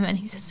him, and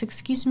he says,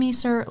 excuse me,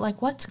 sir,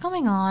 like, what's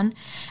going on?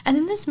 And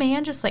then this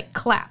man just, like,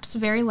 claps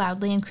very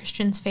loudly in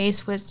Christian's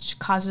face, which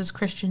causes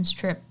Christian's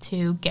trip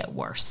to get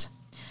worse.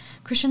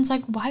 Christian's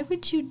like, why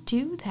would you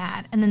do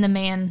that? And then the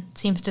man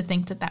seems to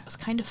think that that was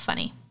kind of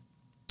funny.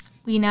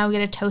 We now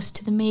get a toast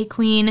to the May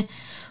Queen,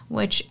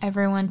 which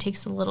everyone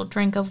takes a little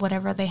drink of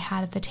whatever they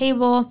had at the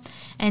table,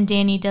 and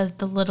Danny does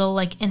the little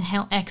like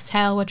inhale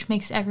exhale, which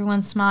makes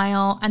everyone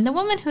smile. And the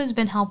woman who's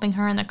been helping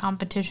her in the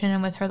competition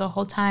and with her the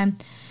whole time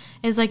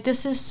is like,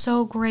 this is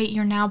so great,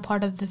 you're now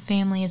part of the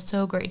family, it's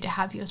so great to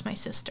have you as my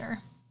sister.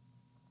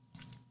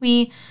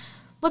 We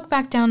look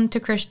back down to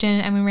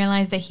Christian, and we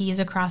realize that he is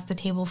across the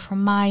table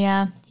from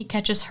Maya. He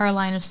catches her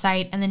line of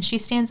sight, and then she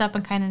stands up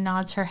and kind of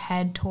nods her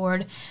head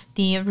toward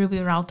the Ruby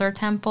Ralter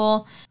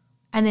temple,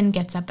 and then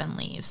gets up and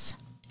leaves.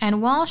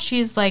 And while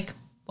she's like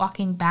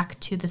walking back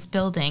to this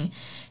building,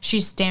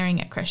 she's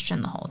staring at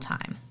Christian the whole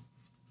time.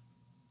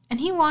 And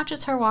he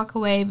watches her walk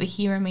away, but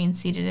he remains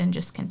seated and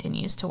just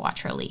continues to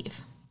watch her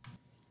leave.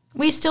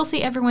 We still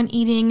see everyone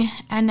eating,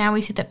 and now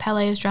we see that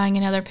Pele is drawing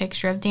another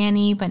picture of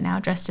Danny, but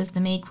now dressed as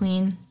the May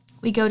Queen.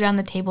 We go down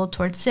the table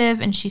towards Siv,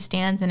 and she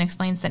stands and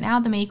explains that now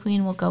the May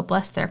Queen will go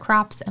bless their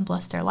crops and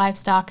bless their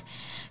livestock.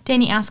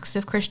 Danny asks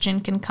if Christian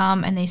can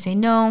come, and they say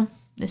no.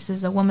 This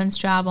is a woman's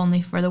job,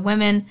 only for the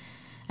women,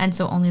 and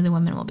so only the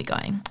women will be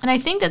going. And I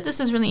think that this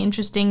is really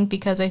interesting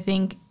because I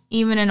think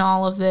even in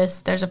all of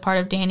this, there's a part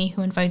of Danny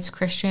who invites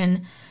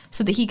Christian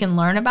so that he can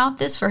learn about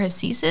this for his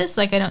thesis.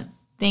 Like, I don't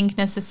think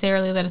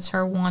necessarily that it's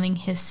her wanting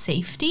his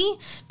safety,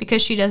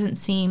 because she doesn't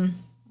seem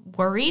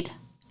worried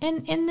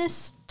in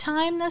this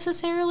time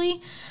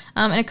necessarily.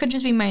 And it could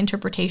just be my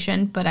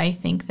interpretation, but I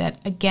think that,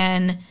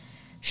 again,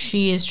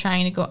 she is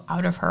trying to go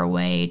out of her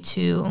way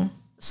to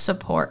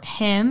support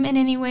him in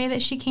any way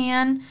that she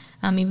can.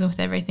 Even with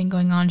everything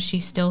going on, she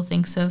still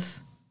thinks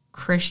of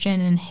Christian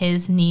and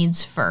his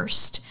needs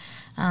first.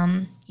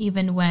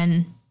 even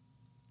when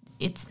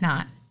it's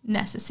not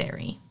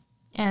necessary.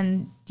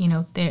 And,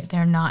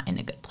 they're not in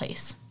a good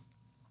place.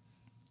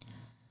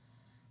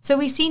 So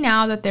we see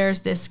now that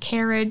there's this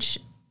carriage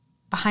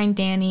behind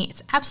Danny.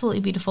 It's absolutely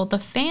beautiful. The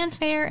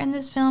fanfare in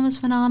this film is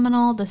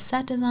phenomenal. The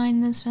set design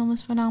in this film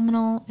is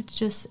phenomenal.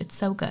 It's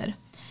so good.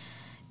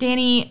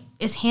 Danny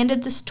is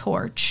handed this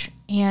torch,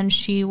 and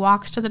she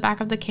walks to the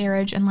back of the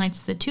carriage and lights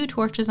the 2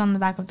 torches on the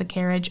back of the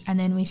carriage, and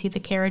then we see the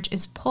carriage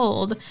is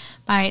pulled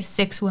by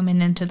 6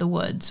 women into the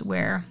woods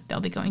where they'll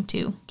be going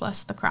to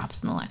bless the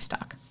crops and the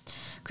livestock.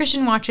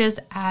 Christian watches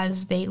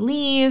as they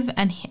leave,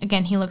 and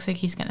he looks like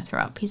he's going to throw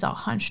up. He's all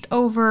hunched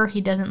over. He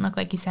doesn't look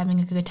like he's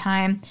having a good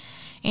time.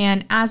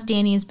 And as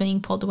Danny is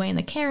being pulled away in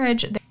the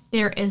carriage,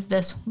 there is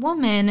this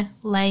woman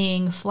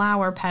laying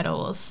flower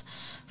petals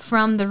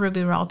from the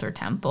Ruby Ralter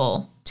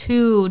temple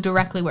to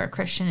directly where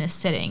Christian is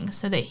sitting,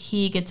 so that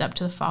he gets up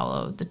to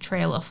follow the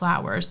trail of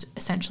flowers,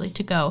 essentially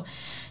to go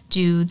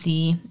do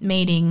the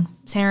mating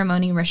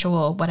ceremony,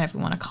 ritual, whatever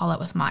you want to call it,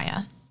 with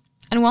Maya.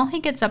 And while he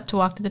gets up to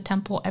walk to the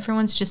temple,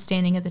 everyone's just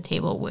standing at the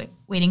table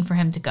waiting for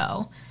him to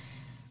go.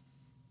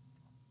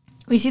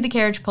 We see the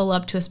carriage pull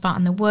up to a spot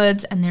in the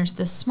woods, and there's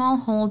this small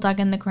hole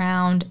dug in the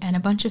ground, and a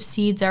bunch of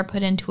seeds are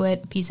put into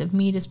it, a piece of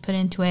meat is put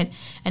into it,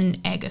 and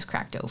an egg is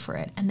cracked over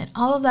it. And then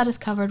all of that is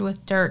covered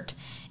with dirt,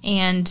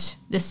 and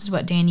this is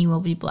what Danny will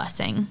be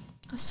blessing.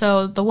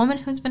 So the woman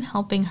who's been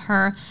helping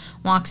her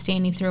walks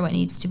Danny through what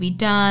needs to be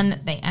done.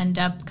 They end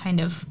up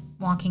kind of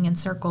walking in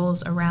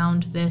circles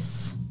around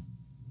this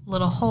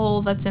little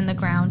hole that's in the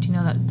ground,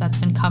 that's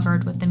been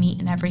covered with the meat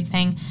and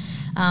everything,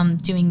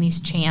 doing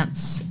these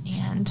chants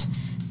and,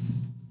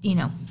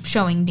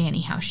 showing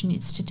Danny how she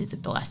needs to do the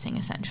blessing,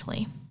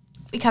 essentially.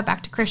 We cut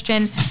back to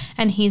Christian,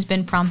 and he's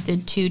been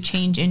prompted to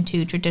change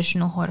into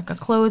traditional Horeca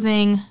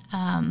clothing,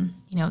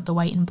 the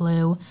white and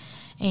blue,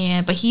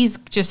 but he's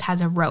just has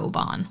a robe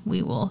on.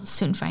 We will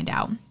soon find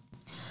out.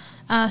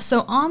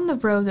 So on the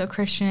robe that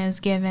Christian is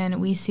given,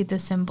 we see the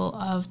symbol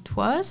of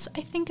Twas,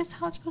 I think is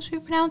how it's supposed to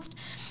be pronounced.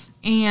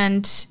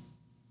 And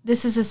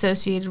this is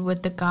associated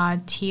with the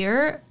god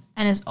Tyr,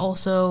 and is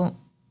also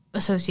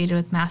associated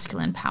with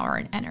masculine power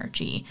and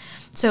energy.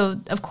 So,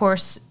 of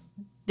course,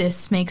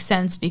 this makes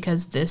sense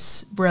because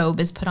this robe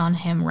is put on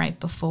him right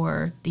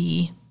before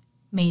the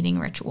mating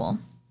ritual.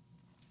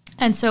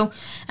 And so,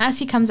 as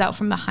he comes out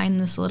from behind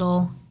this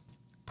little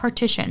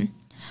partition,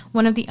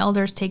 one of the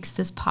elders takes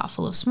this pot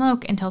full of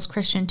smoke and tells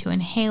Christian to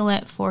inhale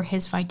it for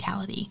his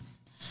vitality.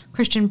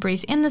 Christian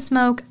breathes in the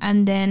smoke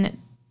and then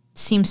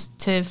seems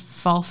to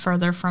fall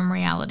further from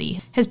reality.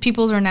 His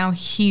pupils are now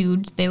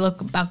huge. They look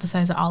about the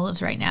size of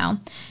olives right now.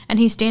 And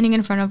he's standing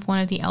in front of one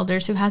of the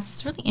elders who has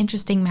this really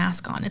interesting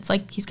mask on. It's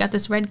like he's got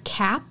this red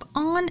cap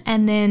on,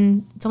 and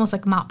then it's almost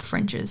like mop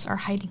fringes are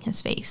hiding his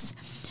face.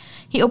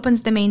 He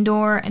opens the main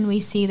door, and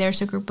we see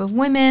there's a group of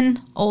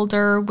women,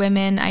 older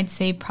women, I'd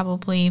say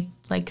probably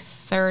like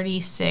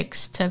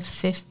 36 to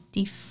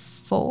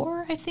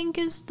 54, I think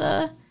is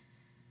the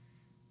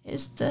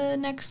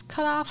next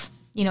cutoff.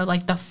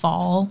 Like the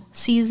fall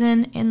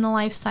season in the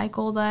life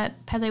cycle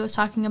that Pele was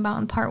talking about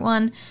in part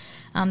 1.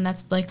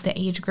 That's like the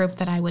age group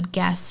that I would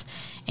guess.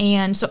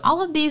 And so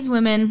all of these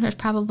women, there's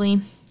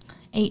probably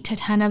 8 to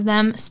 10 of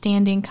them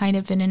standing kind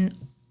of in an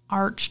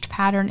arched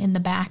pattern in the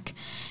back.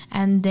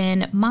 And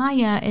then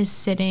Maya is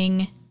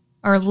sitting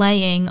or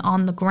laying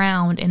on the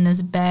ground in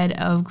this bed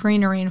of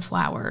greenery and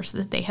flowers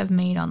that they have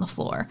made on the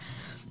floor.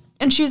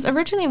 And she's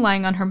originally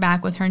lying on her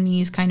back with her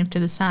knees kind of to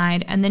the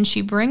side, and then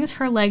she brings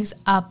her legs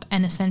up,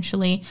 and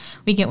essentially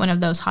we get one of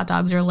those hot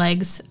dogs or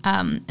legs.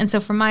 And so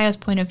from Maya's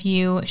point of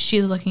view,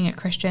 she's looking at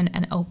Christian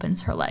and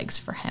opens her legs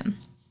for him.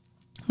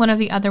 One of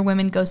the other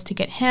women goes to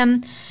get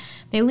him.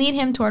 They lead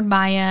him toward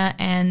Maya,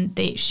 and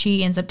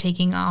she ends up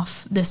taking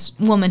off, this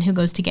woman who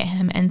goes to get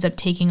him ends up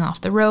taking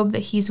off the robe that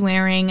he's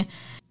wearing.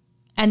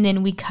 And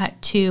then we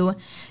cut to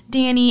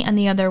Danny and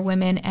the other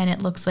women, and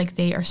it looks like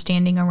they are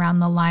standing around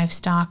the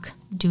livestock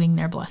doing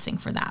their blessing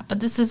for that. But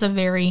this is a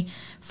very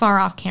far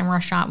off camera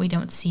shot. We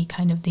don't see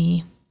kind of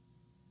the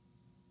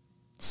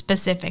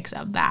specifics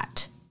of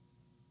that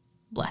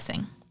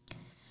blessing.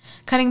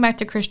 Cutting back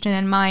to Christian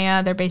and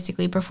Maya, they're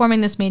basically performing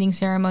this mating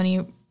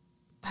ceremony,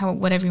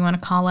 whatever you want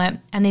to call it.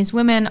 And these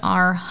women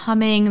are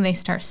humming, they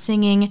start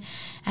singing,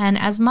 and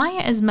as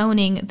Maya is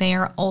moaning, they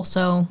are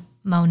also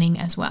moaning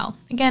as well.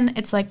 Again,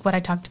 it's like what I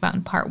talked about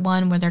in part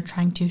 1, where they're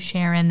trying to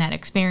share in that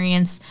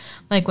experience.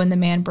 Like when the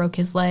man broke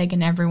his leg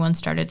and everyone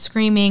started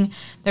screaming,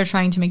 they're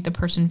trying to make the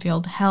person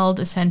feel held,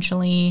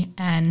 essentially,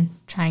 and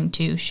trying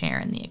to share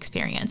in the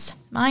experience.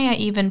 Maya,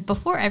 even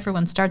before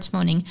everyone starts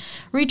moaning,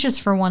 reaches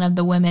for one of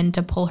the women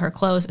to pull her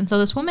close. And so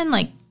this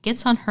woman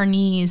gets on her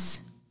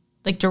knees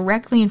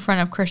directly in front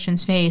of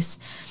Christian's face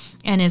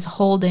and is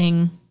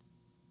holding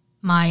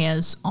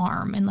Maya's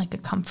arm in a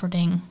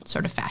comforting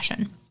sort of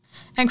fashion.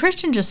 And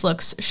Christian just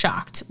looks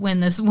shocked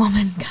when this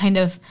woman kind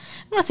of,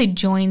 I don't want to say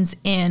joins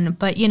in,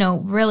 but,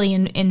 really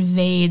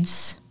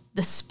invades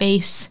the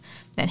space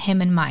that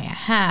him and Maya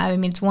have. I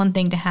mean, it's one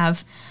thing to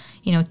have,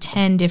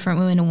 10 different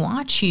women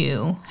watch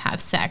you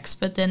have sex,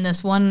 but then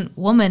this one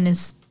woman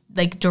is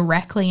like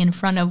directly in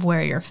front of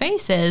where your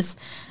face is,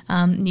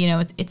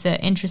 it's an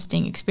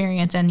interesting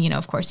experience. And,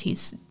 of course,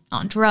 he's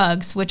on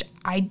drugs, which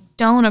I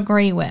don't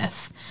agree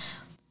with.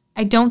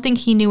 I don't think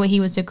he knew what he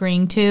was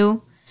agreeing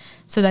to,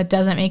 so that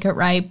doesn't make it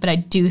right. But I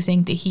do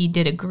think that he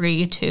did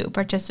agree to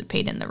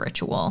participate in the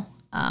ritual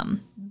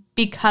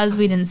because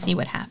we didn't see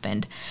what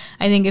happened.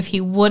 I think if he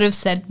would have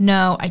said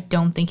no, I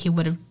don't think he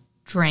would have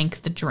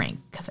drank the drink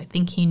because I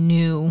think he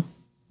knew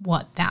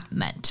what that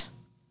meant.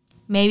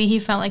 Maybe he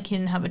felt like he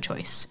didn't have a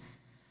choice.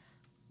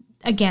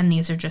 Again,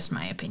 these are just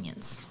my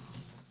opinions.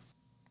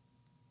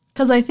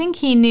 Because I think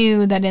he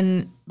knew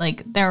that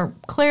there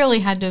clearly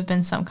had to have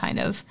been some kind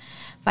of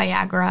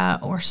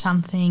Viagra or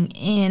something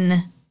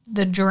in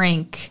the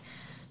drink.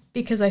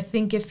 Because I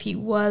think if he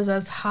was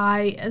as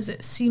high as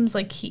it seems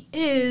like he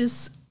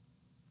is,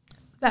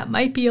 that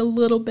might be a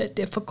little bit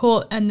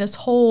difficult. And this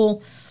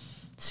whole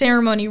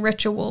ceremony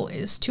ritual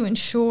is to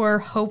ensure,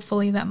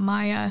 hopefully, that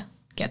Maya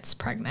gets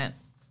pregnant.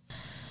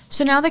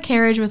 So now the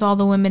carriage with all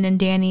the women and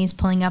Danny is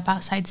pulling up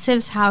outside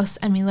Siv's house,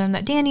 and we learn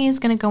that Danny is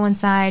going to go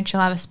inside. She'll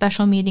have a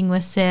special meeting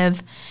with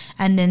Siv,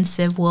 and then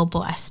Siv will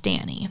bless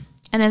Danny.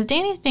 And as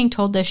Danny's being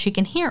told this, she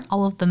can hear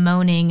all of the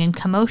moaning and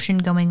commotion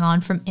going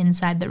on from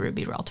inside the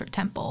Ruby Realtor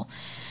Temple.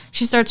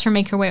 She starts to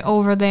make her way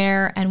over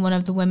there, and one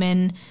of the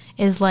women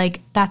is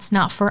like, "That's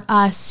not for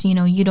us, you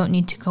don't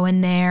need to go in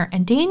there."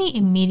 And Danny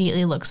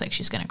immediately looks like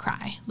she's going to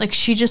cry. Like,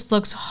 she just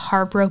looks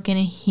heartbroken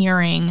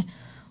hearing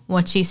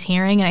what she's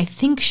hearing, and I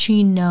think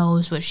she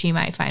knows what she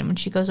might find when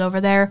she goes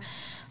over there,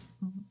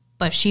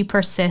 but she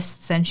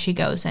persists and she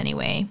goes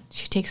anyway.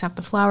 She takes off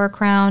the flower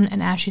crown,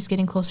 and as she's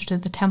getting closer to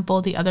the temple,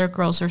 the other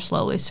girls are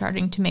slowly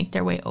starting to make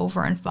their way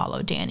over and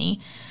follow Danny.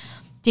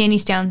 Danny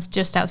stands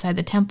just outside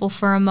the temple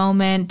for a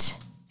moment,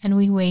 and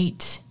we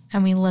wait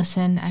and we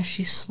listen as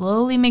she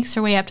slowly makes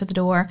her way up to the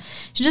door.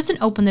 She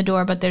doesn't open the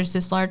door, but there's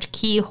this large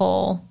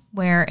keyhole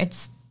where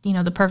it's,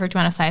 the perfect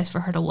amount of size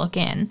for her to look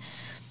in.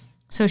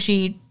 So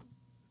she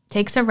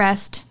takes a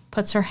rest,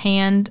 puts her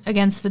hand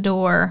against the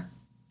door,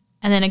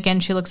 and then again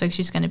she looks like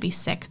she's going to be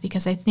sick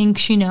because I think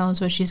she knows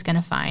what she's going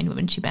to find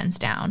when she bends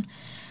down.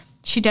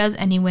 She does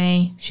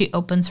anyway. She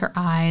opens her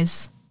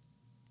eyes,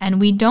 and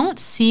we don't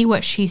see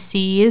what she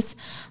sees,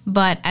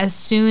 but as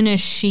soon as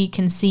she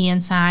can see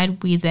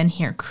inside, we then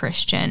hear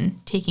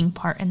Christian taking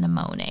part in the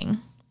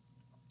moaning.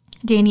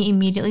 Danny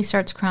immediately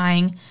starts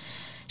crying.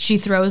 She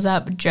throws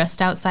up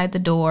just outside the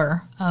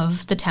door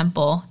of the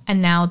temple,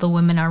 and now the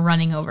women are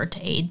running over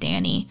to aid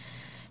Danny.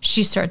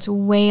 She starts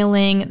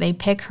wailing. They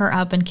pick her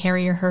up and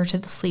carry her to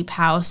the sleep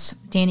house.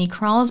 Danny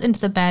crawls into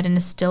the bed and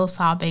is still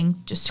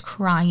sobbing, just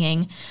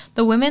crying.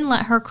 The women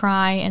let her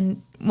cry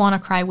and want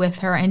to cry with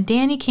her, and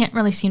Danny can't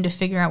really seem to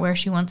figure out where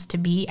she wants to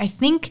be. I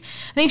think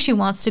she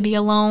wants to be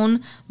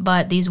alone,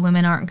 but these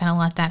women aren't going to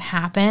let that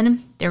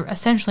happen. They're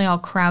essentially all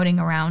crowding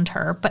around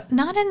her, but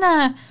not in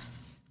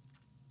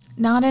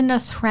a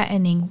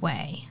threatening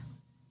way.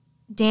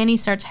 Danny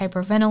starts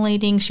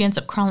hyperventilating. She ends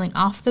up crawling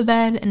off the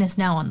bed and is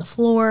now on the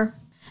floor.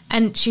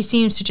 And she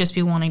seems to just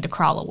be wanting to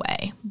crawl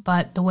away.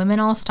 But the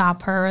women all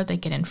stop her. They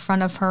get in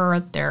front of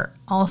her. They're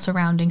all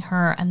surrounding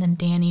her. And then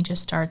Danny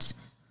just starts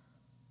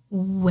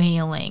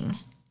wailing.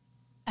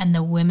 And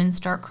the women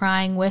start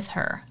crying with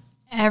her.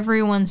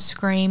 Everyone's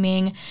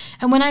screaming.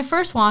 And when I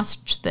first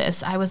watched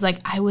this, I was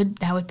like,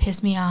 that would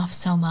piss me off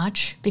so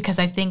much, because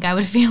I think I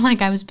would feel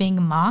like I was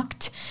being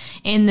mocked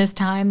in this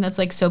time that's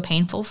like so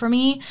painful for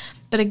me.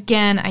 But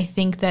again, I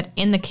think that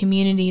in the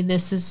community,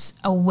 this is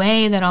a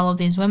way that all of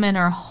these women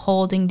are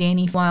holding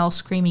Danny while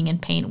screaming in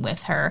pain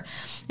with her.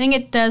 I think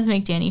it does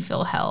make Danny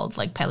feel held,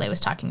 like Pele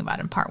was talking about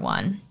in part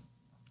 1,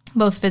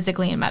 both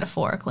physically and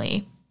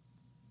metaphorically.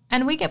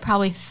 And we get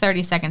probably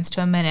 30 seconds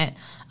to a minute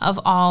of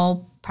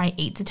all probably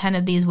 8 to 10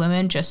 of these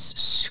women just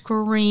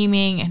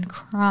screaming and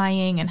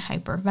crying and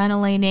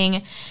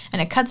hyperventilating.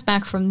 And it cuts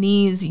back from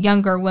these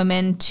younger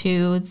women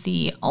to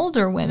the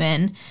older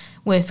women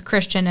with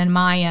Christian and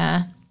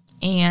Maya.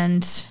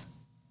 And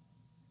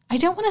I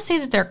don't want to say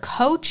that they're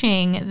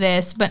coaching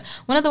this, but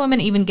one of the women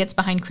even gets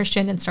behind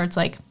Christian and starts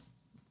like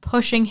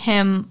pushing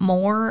him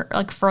more,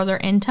 like further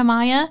into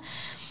Maya.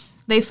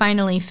 They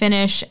finally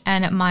finish,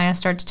 and Maya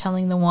starts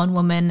telling the one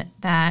woman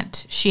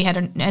that she had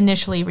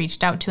initially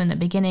reached out to in the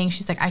beginning.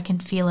 She's like, "I can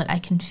feel it. I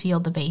can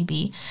feel the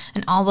baby."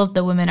 And all of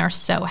the women are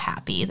so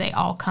happy. They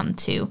all come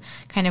to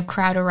kind of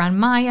crowd around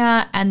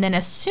Maya. And then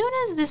as soon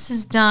as this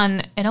is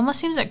done, it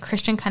almost seems like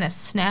Christian kind of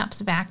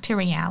snaps back to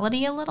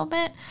reality a little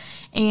bit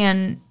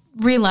and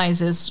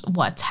realizes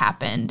what's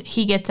happened.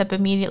 He gets up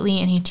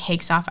immediately and he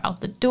takes off out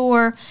the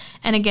door.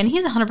 And again,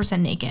 he's 100%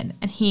 naked.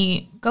 And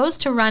he goes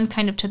to run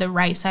kind of to the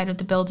right side of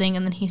the building,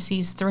 and then he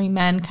sees 3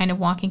 men kind of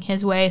walking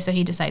his way. So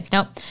he decides,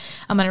 nope,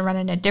 I'm going to run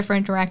in a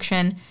different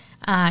direction.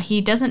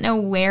 He doesn't know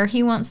where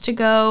he wants to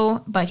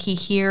go, but he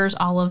hears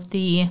all of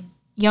the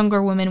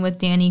younger women with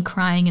Danny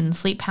crying in the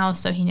sleep house.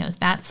 So he knows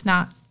that's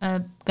not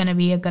going to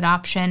be a good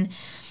option.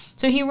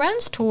 So he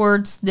runs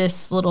towards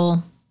this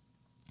little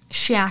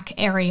shack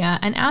area,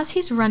 and as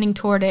he's running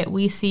toward it,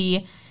 we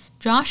see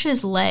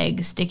Josh's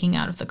leg sticking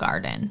out of the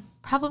garden.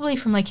 probably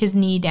from like his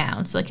knee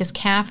down, so like his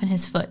calf and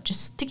his foot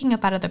just sticking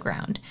up out of the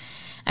ground.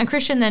 And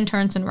Christian then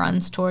turns and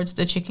runs towards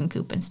the chicken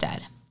coop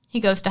instead. He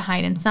goes to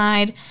hide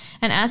inside,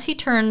 and as he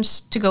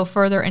turns to go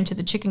further into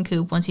the chicken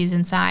coop once he's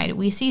inside,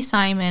 we see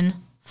Simon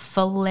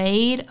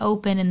filleted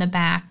open in the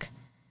back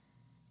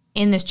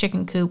in this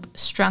chicken coop,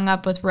 strung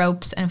up with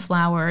ropes and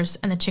flowers,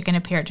 and the chicken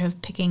appeared to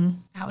have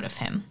picking out of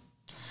him.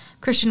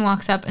 Christian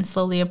walks up and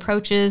slowly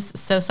approaches,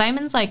 so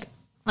Simon's like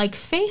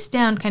face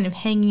down, kind of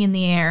hanging in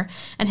the air,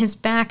 and his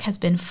back has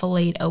been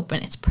filleted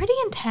open. It's pretty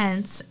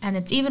intense, and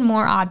it's even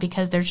more odd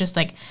because there's just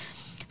like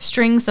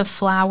strings of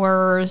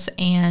flowers,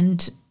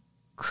 and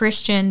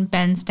Christian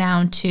bends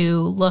down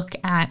to look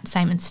at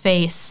Simon's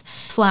face.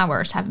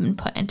 Flowers have been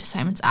put into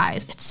Simon's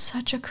eyes. It's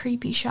such a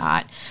creepy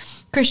shot.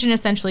 Christian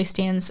essentially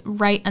stands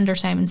right under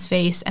Simon's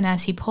face, and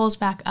as he pulls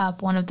back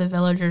up, one of the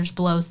villagers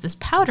blows this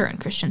powder in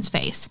Christian's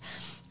face.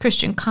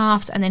 Christian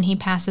coughs, and then he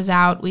passes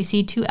out. We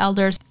see two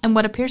elders and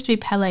what appears to be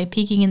Pele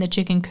peeking in the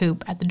chicken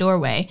coop at the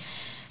doorway.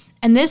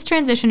 And this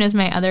transition is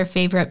my other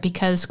favorite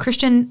because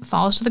Christian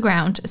falls to the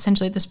ground.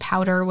 Essentially, this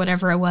powder, or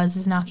whatever it was,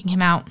 is knocking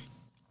him out.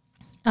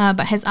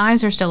 But his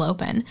eyes are still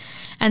open.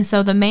 And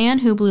so the man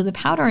who blew the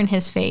powder in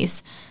his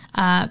face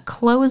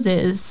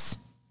closes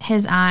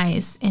his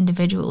eyes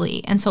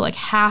individually. And so like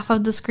half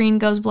of the screen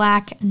goes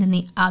black, and then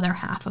the other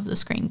half of the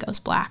screen goes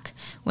black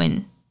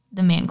when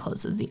the man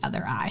closes the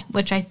other eye,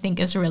 which I think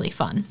is really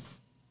fun.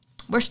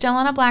 We're still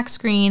on a black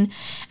screen,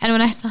 and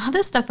when I saw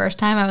this the first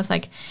time, I was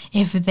like,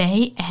 if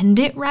they end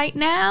it right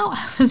now,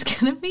 I was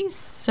going to be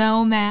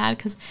so mad,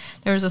 because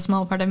there was a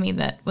small part of me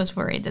that was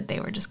worried that they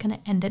were just going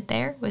to end it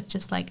there with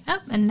just like, oh,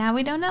 and now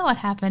we don't know what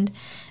happened,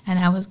 and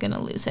I was going to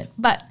lose it.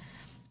 But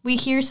we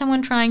hear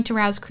someone trying to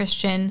rouse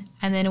Christian,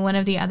 and then one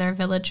of the other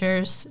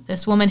villagers,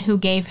 this woman who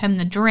gave him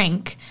the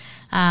drink,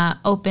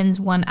 opens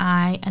one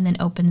eye and then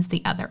opens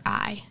the other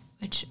eye,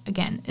 which,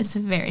 again, is a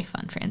very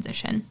fun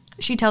transition.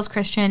 She tells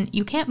Christian,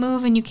 you can't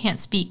move and you can't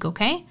speak,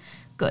 okay?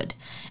 Good.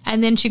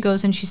 And then she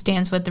goes and she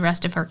stands with the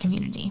rest of her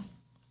community.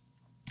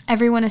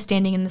 Everyone is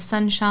standing in the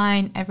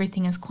sunshine,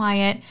 everything is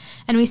quiet,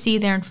 and we see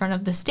there in front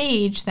of the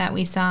stage that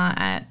we saw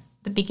at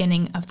the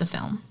beginning of the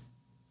film.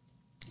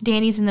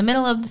 Danny's in the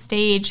middle of the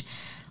stage,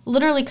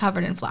 literally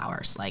covered in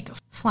flowers, like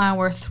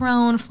flower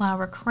throne,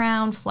 flower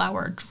crown,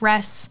 flower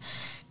dress.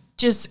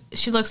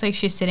 She looks like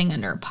she's sitting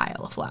under a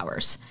pile of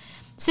flowers.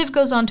 Siv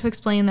goes on to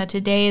explain that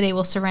today they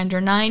will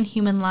surrender 9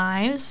 human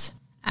lives.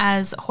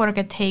 As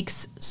Jorge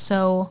takes,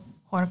 so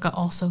Jorge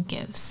also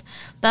gives.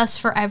 Thus,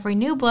 for every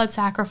new blood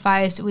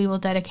sacrificed, we will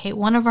dedicate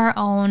one of our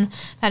own.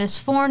 That is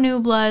 4 new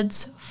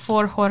bloods,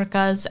 4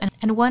 Jorges,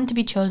 and 1 to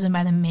be chosen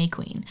by the May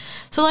Queen.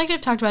 So like I've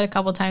talked about a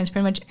couple times,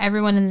 pretty much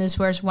everyone in this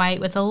wears white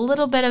with a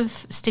little bit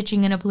of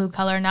stitching in a blue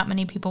color. Not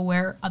many people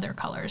wear other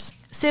colors.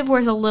 Siv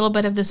wears a little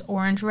bit of this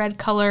orange-red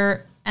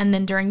color. And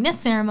then during this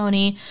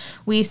ceremony,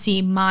 we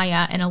see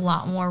Maya in a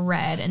lot more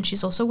red, and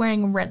she's also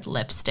wearing red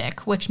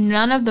lipstick, which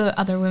none of the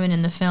other women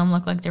in the film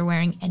look like they're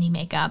wearing any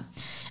makeup.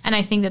 And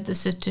I think that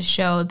this is to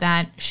show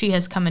that she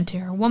has come into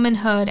her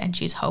womanhood, and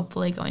she's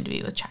hopefully going to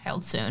be with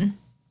child soon.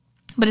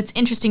 But it's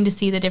interesting to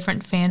see the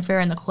different fanfare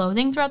and the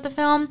clothing throughout the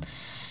film.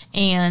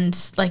 And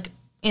like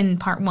in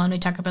part 1, we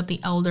talk about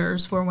the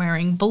elders were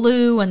wearing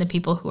blue, and the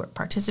people who were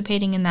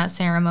participating in that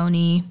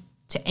ceremony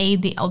to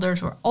aid the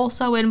elders were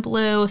also in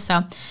blue.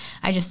 So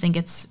I just think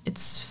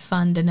it's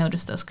fun to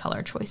notice those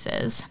color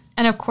choices.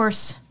 And of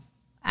course,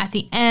 at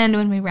the end,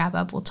 when we wrap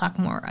up, we'll talk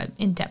more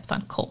in depth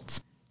on cults.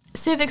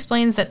 Siv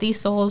explains that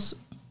these souls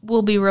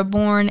will be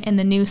reborn in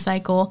the new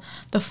cycle.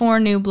 The 4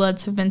 new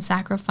bloods have been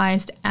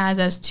sacrificed,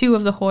 as 2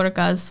 of the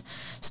Jorges,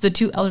 so the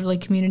 2 elderly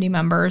community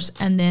members,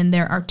 and then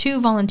there are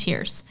 2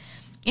 volunteers.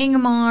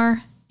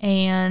 Ingmar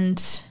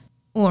and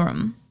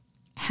Orm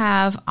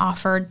have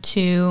offered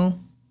to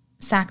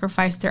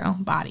sacrifice their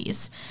own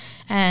bodies.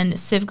 And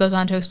Siv goes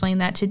on to explain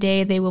that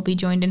today they will be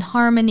joined in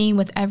harmony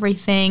with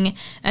everything,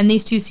 and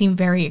these 2 seem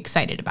very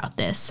excited about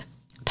this.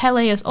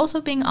 Pele is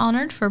also being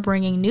honored for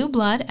bringing new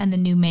blood and the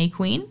new May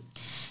Queen.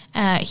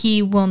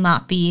 He will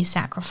not be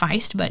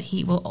sacrificed, but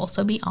he will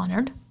also be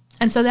honored.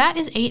 And so that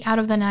is 8 out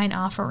of the 9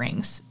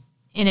 offerings,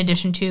 in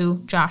addition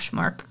to Josh,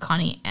 Mark,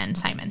 Connie, and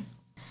Simon.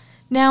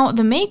 Now,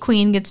 the May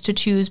Queen gets to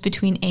choose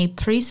between a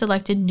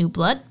pre-selected new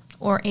blood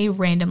or a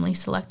randomly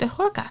selected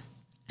Jorge.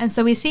 And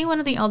so we see one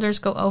of the elders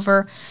go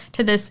over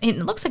to this, it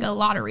looks like a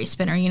lottery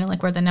spinner,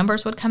 like where the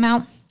numbers would come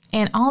out.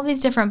 And all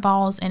these different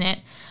balls in it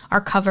are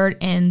covered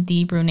in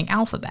the runic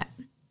alphabet.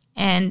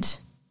 And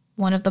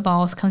one of the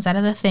balls comes out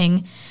of the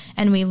thing,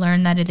 and we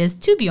learn that it is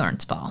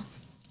Torbjorn's ball.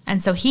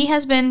 And so he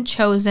has been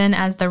chosen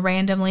as the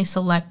randomly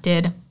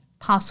selected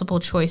possible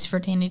choice for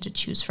Danny to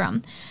choose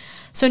from.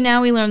 So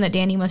now we learn that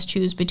Danny must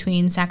choose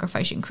between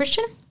sacrificing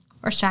Christian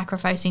or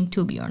sacrificing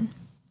Torbjorn.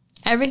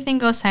 Everything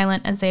goes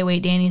silent as they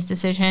await Danny's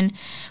decision.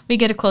 We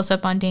get a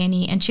close-up on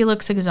Danny, and she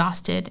looks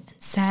exhausted and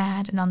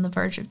sad and on the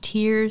verge of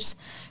tears.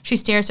 She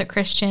stares at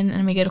Christian,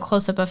 and we get a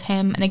close-up of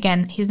him, and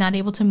again, he's not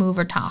able to move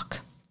or talk.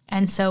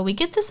 And so we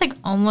get this like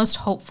almost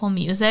hopeful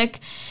music.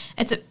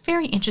 It's a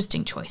very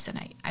interesting choice,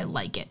 and I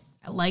like it.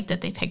 I like that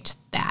they picked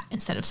that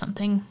instead of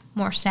something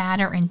more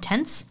sad or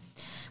intense.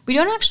 We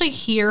don't actually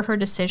hear her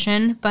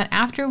decision, but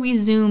after we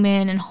zoom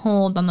in and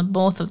hold on the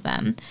both of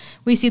them,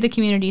 we see the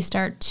community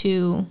start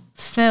to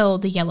fill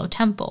the yellow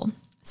temple.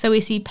 So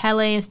we see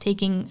Pele is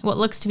taking what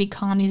looks to be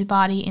Connie's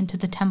body into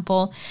the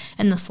temple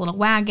in this little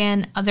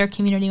wagon. Other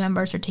community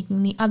members are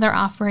taking the other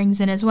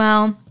offerings in as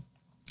well.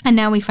 And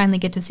now we finally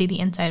get to see the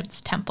inside of this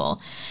temple.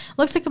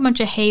 Looks like a bunch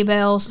of hay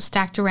bales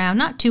stacked around,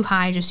 not too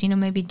high, just,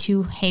 maybe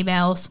two hay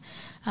bales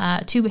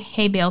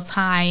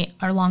high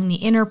along the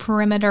inner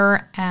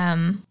perimeter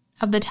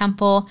of the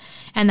temple,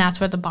 and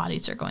that's where the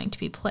bodies are going to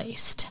be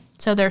placed.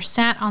 So they're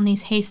sat on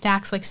these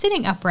haystacks, like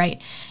sitting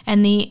upright,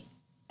 and the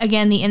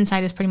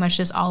inside is pretty much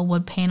just all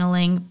wood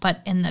paneling,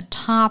 but in the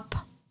top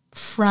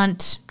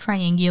front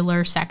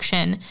triangular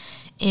section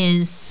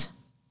is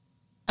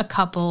a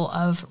couple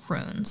of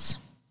runes.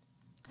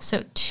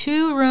 So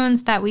 2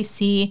 runes that we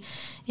see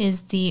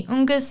is the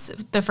Ungus,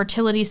 the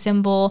fertility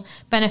symbol,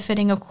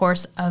 benefiting, of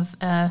course, of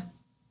a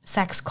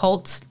sex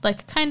cult,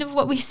 like kind of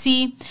what we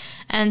see.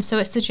 And so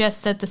it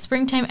suggests that the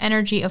springtime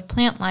energy of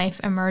plant life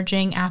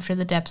emerging after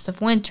the depths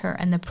of winter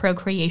and the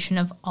procreation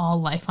of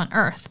all life on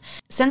Earth.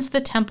 Since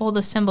the temple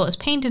the symbol is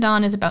painted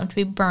on is about to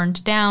be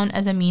burned down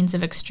as a means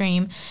of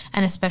extreme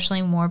and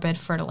especially morbid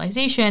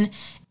fertilization,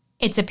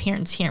 its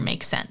appearance here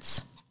makes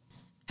sense.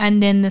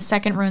 And then the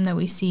second rune that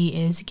we see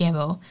is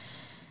Gebo.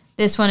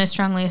 This one is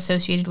strongly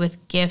associated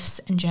with gifts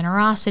and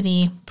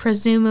generosity.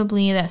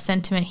 Presumably that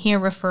sentiment here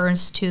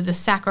refers to the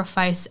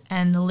sacrifice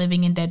and the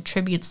living and dead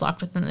tributes locked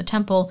within the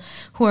temple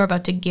who are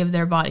about to give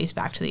their bodies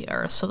back to the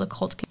earth so the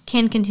cult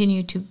can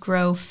continue to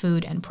grow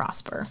food and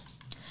prosper.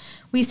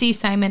 We see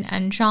Simon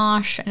and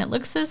Josh, and it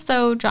looks as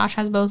though Josh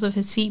has both of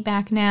his feet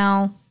back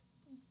now,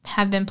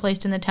 have been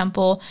placed in the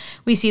temple.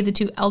 We see the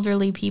 2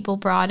 elderly people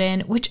brought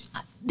in, which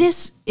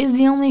this is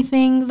the only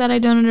thing that I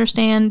don't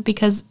understand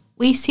because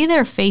we see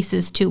their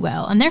faces too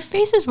well, and their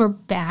faces were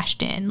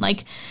bashed in.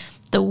 Like,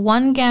 the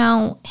one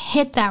gal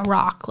hit that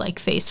rock, like,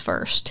 face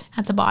first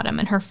at the bottom,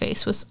 and her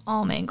face was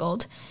all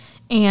mangled.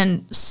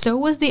 And so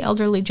was the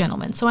elderly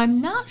gentleman. So I'm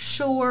not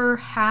sure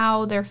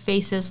how their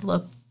faces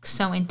look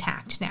so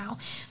intact now.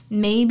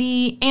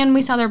 Maybe, and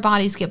we saw their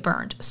bodies get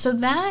burned. So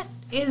that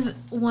is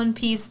one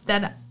piece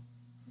that,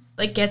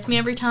 like, gets me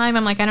every time.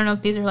 I'm like, I don't know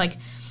if these are, like,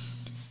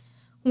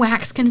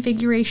 wax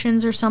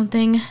configurations or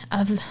something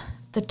of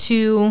the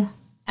 2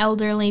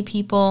 elderly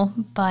people,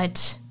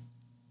 but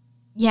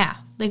yeah,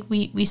 like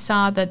we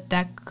saw that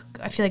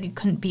I feel like it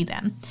couldn't be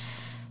them.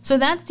 So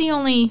that's the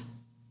only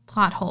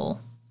plot hole,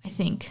 I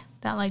think,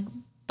 that like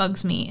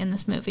bugs me in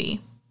this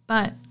movie,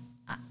 but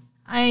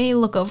I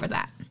look over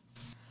that.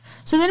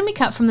 So then we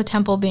cut from the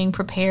temple being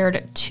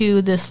prepared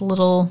to this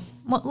little,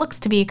 what looks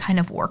to be a kind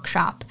of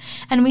workshop,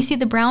 and we see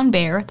the brown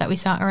bear that we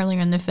saw earlier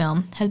in the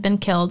film has been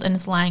killed and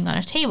is lying on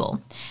a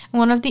table.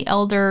 One of the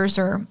elders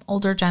or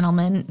older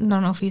gentlemen, I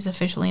don't know if he's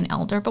officially an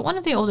elder, but one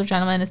of the older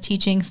gentlemen is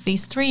teaching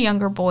these 3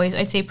 younger boys,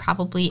 I'd say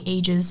probably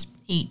ages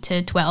 8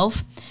 to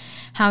 12,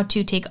 how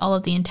to take all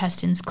of the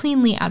intestines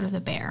cleanly out of the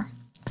bear.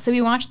 So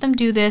we watch them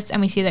do this, and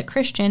we see that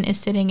Christian is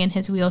sitting in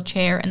his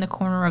wheelchair in the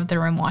corner of the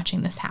room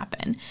watching this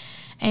happen.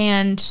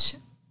 And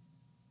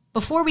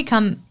before we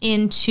come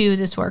into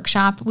this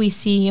workshop, we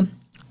see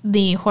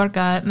the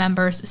Horka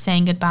members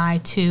saying goodbye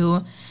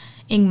to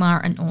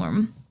Ingmar and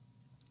Orm.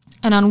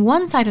 And on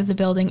one side of the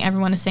building,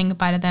 everyone is saying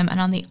goodbye to them,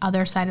 and on the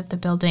other side of the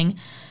building,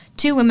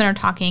 2 women are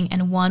talking,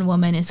 and one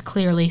woman is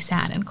clearly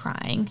sad and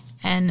crying.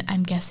 And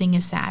I'm guessing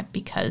is sad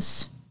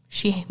because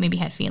she maybe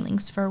had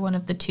feelings for one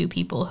of the 2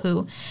 people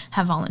who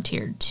have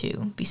volunteered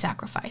to be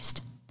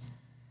sacrificed.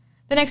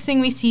 The next thing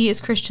we see is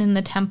Christian in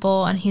the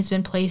temple, and he's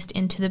been placed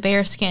into the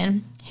bear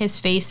skin. His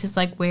face is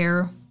like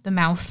where the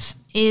mouth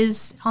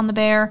is on the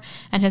bear,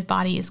 and his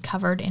body is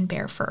covered in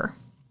bear fur.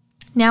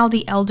 Now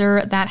the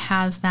elder that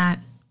has that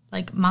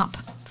like mop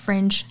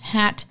fringe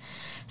hat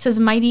says,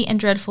 "Mighty and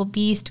dreadful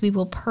beast, we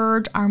will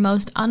purge our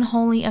most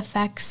unholy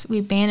effects. We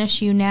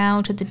banish you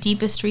now to the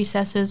deepest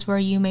recesses where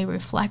you may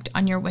reflect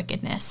on your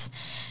wickedness."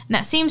 And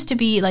that seems to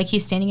be like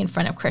he's standing in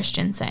front of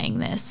Christian saying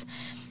this,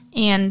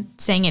 and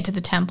saying it to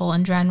the temple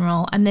in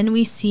general. And then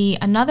we see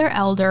another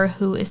elder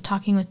who is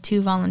talking with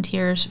 2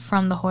 volunteers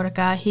from the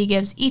Horka. He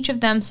gives each of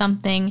them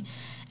something,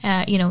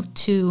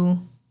 to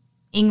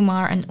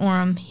Ingmar and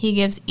Orm. He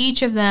gives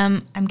each of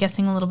them, I'm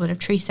guessing, a little bit of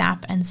tree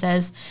sap and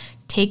says,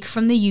 "Take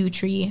from the yew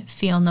tree,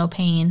 feel no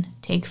pain.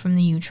 Take from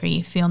the yew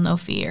tree, feel no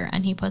fear."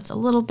 And he puts a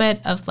little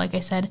bit of, like I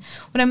said,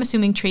 what I'm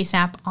assuming tree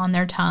sap on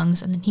their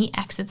tongues, and then he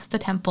exits the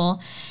temple.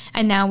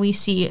 And now we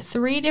see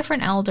 3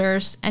 different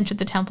elders enter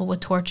the temple with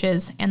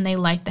torches, and they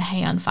light the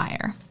hay on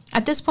fire.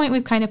 At this point,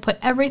 we've kind of put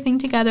everything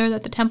together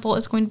that the temple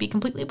is going to be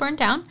completely burned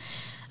down.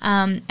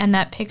 And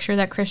that picture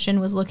that Christian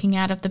was looking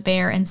at of the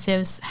bear in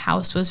Siv's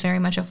house was very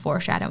much a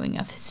foreshadowing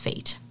of his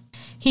fate.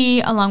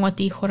 He, along with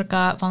the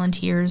Horka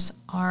volunteers,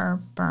 are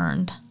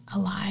burned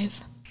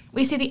alive.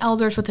 We see the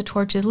elders with the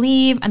torches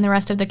leave, and the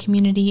rest of the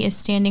community is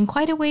standing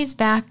quite a ways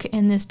back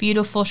in this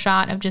beautiful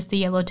shot of just the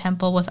yellow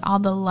temple with all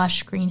the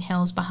lush green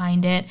hills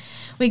behind it.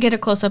 We get a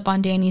close-up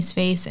on Dani's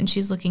face, and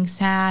she's looking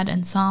sad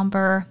and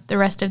somber. The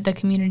rest of the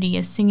community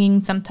is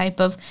singing some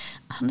type of...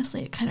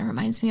 Honestly, it kind of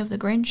reminds me of the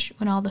Grinch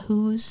when all the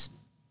Who's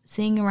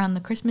sing around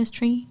the Christmas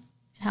tree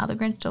and how the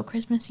Grinch stole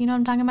Christmas. You know what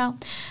I'm talking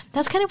about?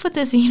 That's kind of what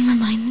this scene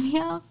reminds me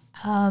of.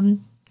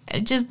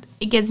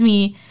 It gets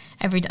me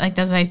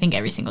that's what I think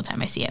every single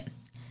time I see it.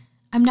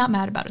 I'm not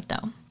mad about it,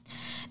 though.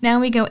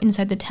 Now we go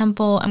inside the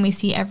temple, and we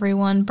see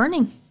everyone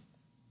burning.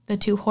 The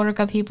 2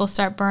 Horuka people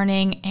start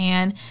burning,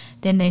 and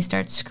then they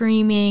start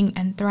screaming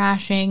and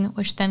thrashing,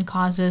 which then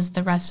causes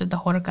the rest of the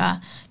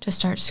Horuka to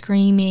start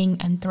screaming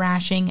and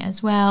thrashing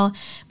as well.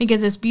 We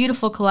get this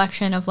beautiful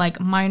collection of,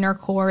 minor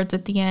chords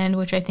at the end,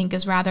 which I think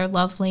is rather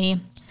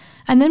lovely.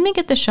 And then we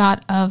get the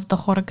shot of the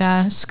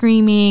Horuka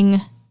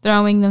screaming,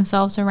 throwing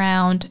themselves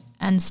around,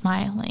 and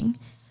smiling.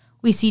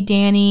 We see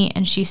Dani,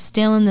 and she's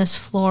still in this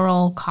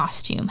floral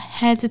costume,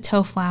 head to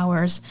toe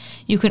flowers.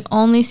 You can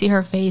only see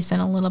her face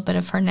and a little bit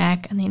of her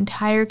neck, and the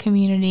entire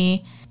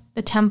community.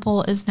 The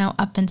temple is now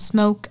up in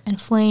smoke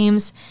and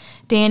flames.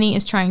 Dani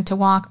is trying to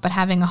walk, but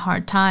having a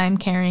hard time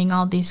carrying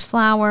all these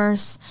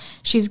flowers.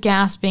 She's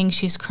gasping,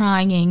 she's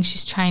crying,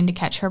 she's trying to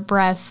catch her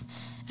breath,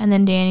 and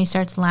then Dani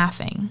starts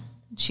laughing.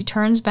 She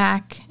turns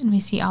back, and we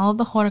see all of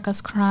the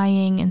Horukas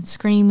crying and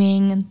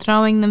screaming and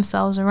throwing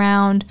themselves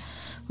around.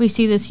 We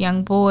see this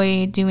young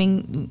boy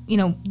doing,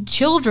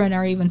 children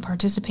are even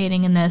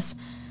participating in this.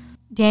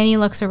 Dani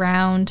looks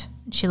around.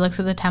 She looks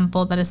at the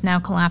temple that is now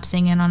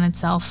collapsing in on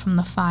itself from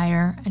the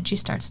fire, and she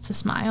starts to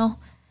smile.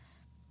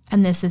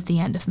 And this is the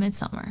end of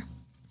Midsommar.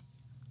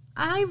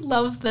 I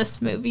love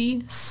this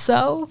movie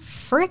so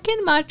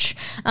freaking much.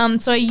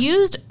 So I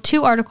used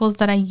 2 articles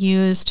that I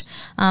used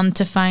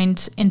to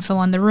find info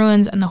on the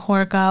ruins and the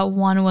Horuka.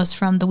 One was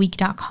from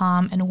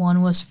theweek.com and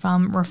one was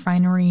from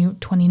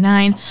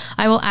Refinery29.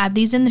 I will add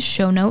these in the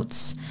show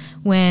notes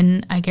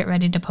when I get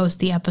ready to post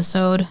the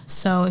episode.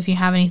 So if you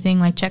have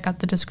anything, check out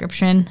the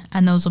description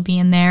and those will be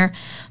in there.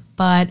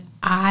 But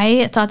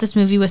I thought this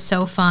movie was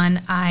so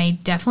fun. I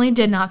definitely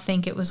did not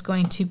think it was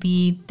going to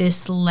be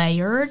this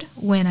layered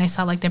when I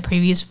saw the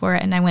previews for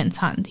it and I went and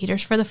saw it in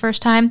theaters for the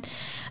first time.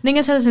 I think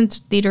I saw this in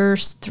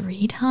theaters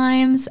 3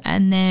 times,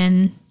 and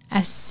then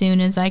as soon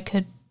as I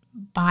could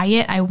buy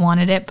it, I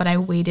wanted it, but I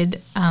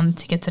waited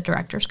to get the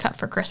director's cut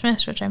for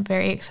Christmas, which I'm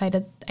very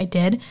excited I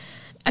did.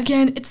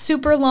 Again, it's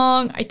super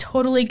long. I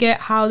totally get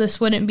how this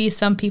wouldn't be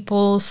some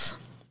people's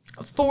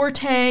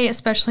forte,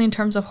 especially in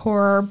terms of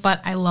horror, but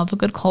I love a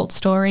good cult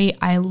story.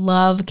 I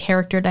love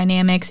character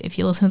dynamics. If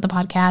you listen to the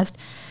podcast,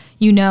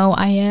 you know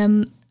I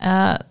am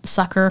a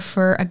sucker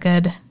for a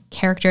good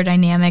character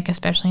dynamic,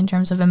 especially in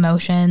terms of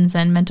emotions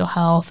and mental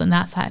health and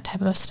that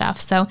type of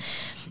stuff. So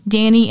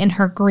Dani in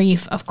her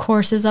grief, of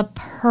course, is a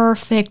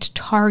perfect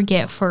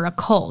target for a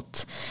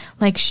cult.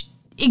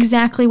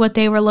 Exactly what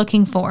they were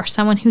looking for.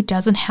 Someone who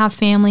doesn't have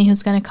family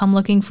who's going to come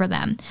looking for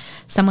them.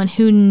 Someone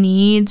who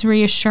needs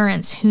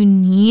reassurance, who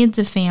needs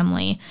a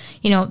family.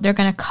 They're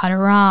going to cut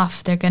her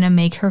off. They're going to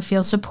make her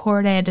feel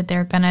supported.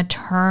 They're going to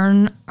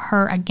turn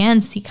her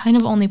against the kind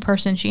of only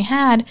person she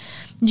had.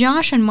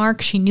 Josh and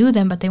Mark, she knew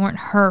them, but they weren't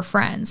her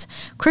friends.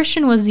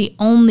 Christian was the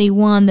only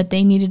one that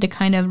they needed to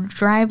kind of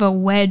drive a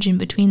wedge in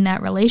between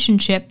that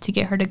relationship to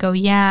get her to go,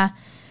 yeah,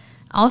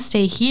 I'll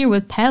stay here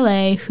with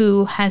Pele,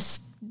 who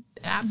has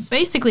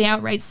basically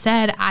outright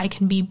said, I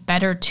can be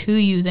better to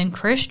you than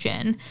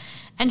Christian.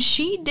 And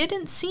she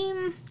didn't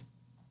seem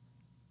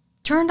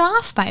turned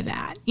off by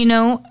that.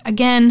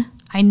 Again,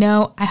 I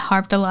know I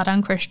harped a lot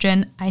on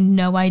Christian. I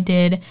know I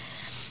did.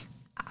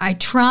 I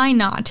try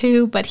not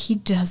to, but he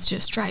does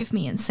just drive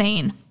me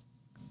insane.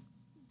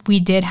 We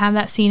did have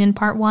that scene in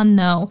part 1,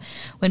 though,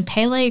 when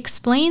Pele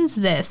explains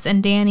this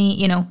and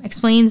Dani,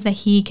 explains that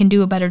he can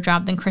do a better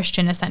job than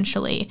Christian,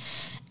 essentially.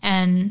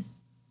 And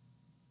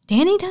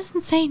Dani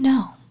doesn't say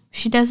no.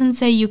 She doesn't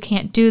say you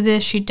can't do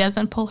this. She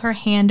doesn't pull her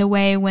hand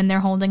away when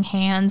they're holding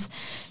hands.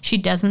 She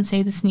doesn't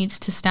say this needs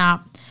to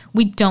stop.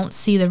 We don't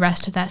see the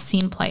rest of that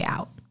scene play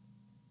out.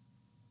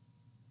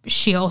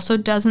 She also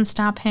doesn't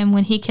stop him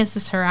when he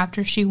kisses her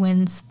after she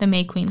wins the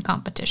May Queen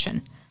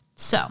competition.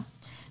 So, I'm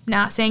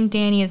not saying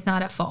Dani is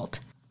not at fault.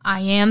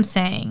 I am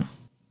saying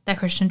that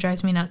Christian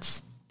drives me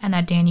nuts and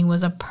that Dani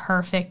was a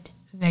perfect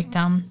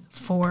victim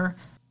for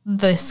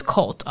this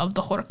cult of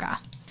the Horuka.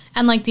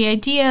 And the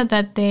idea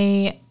that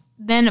they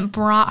then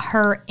brought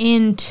her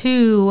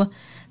into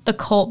the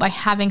cult by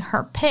having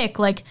her pick,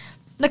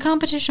 the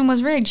competition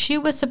was rigged. She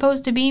was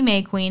supposed to be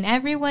May Queen.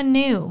 Everyone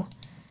knew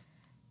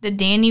that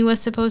Dani was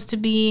supposed to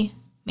be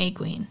May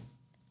Queen.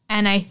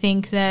 And I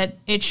think that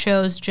it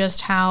shows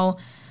just how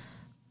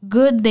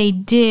good they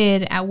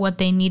did at what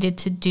they needed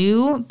to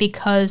do,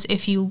 because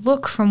if you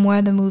look from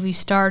where the movie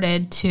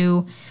started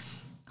to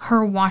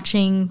her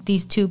watching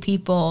these 2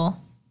 people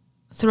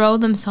throw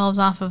themselves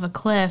off of a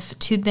cliff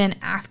to then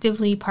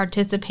actively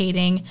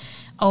participating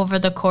over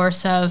the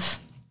course of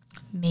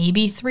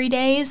maybe 3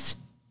 days,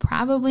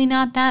 probably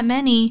not that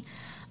many,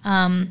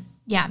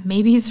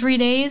 maybe 3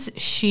 days,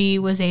 she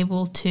was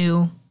able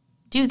to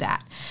do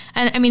that.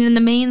 And I mean, and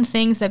the main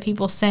things that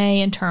people say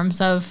in terms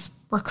of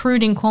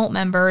recruiting cult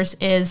members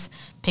is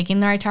picking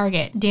the right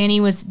target. Dani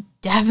was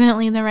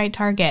definitely the right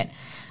target.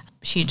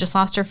 She had just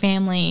lost her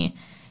family.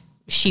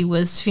 She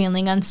was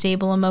feeling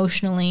unstable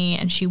emotionally,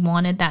 and she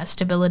wanted that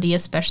stability,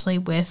 especially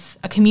with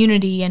a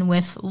community and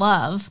with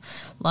love.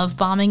 Love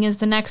bombing is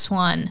the next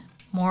one.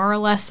 More or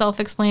less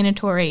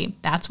self-explanatory.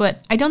 That's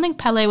what, I don't think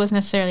Pele was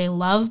necessarily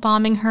love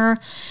bombing her,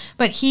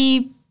 but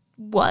he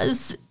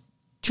was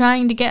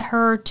trying to get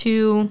her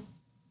to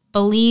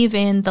believe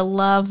in the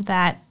love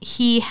that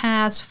he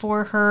has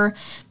for her,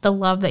 the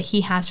love that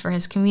he has for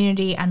his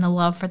community, and the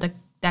love for that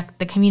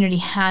the community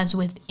has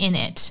within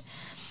it.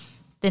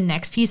 The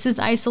next piece is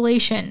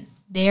isolation.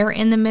 They're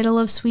in the middle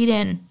of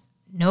Sweden.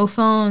 No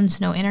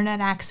phones, no internet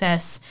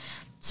access.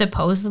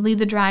 Supposedly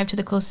the drive to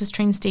the closest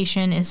train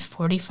station is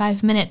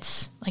 45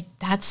 minutes. Like,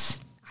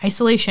 that's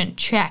isolation.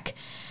 Check.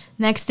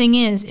 Next thing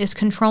is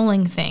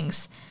controlling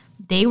things.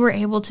 They were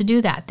able to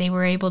do that. They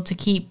were able to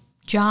keep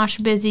Josh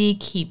busy,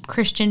 keep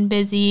Christian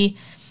busy,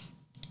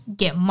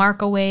 get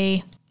Mark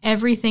away.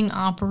 Everything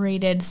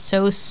operated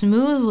so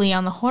smoothly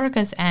on the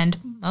Horka's end,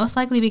 most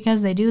likely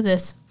because they do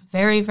this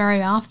very,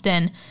 very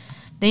often.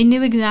 They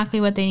knew exactly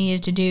what they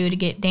needed to do to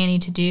get Dani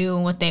to do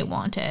what they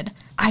wanted.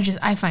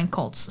 I find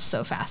cults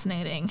so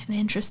fascinating and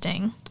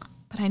interesting.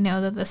 But I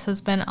know that this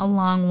has been a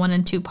long 1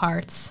 and 2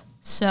 parts.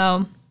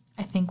 So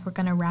I think we're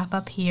going to wrap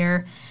up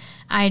here.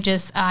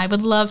 I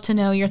would love to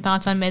know your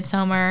thoughts on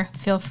Midsommar.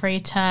 Feel free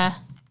to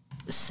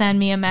send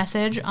me a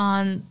message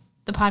on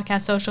the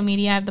podcast social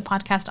media. I have the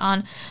podcast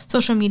on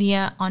social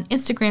media on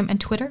Instagram and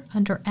Twitter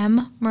under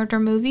M Murder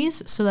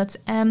Movies. So that's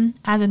M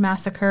as in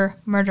Massacre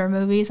Murder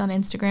Movies on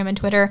Instagram and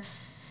Twitter.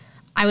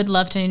 I would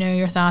love to know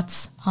your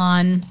thoughts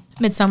on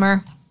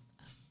Midsommar.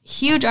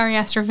 Huge Ari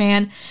Aster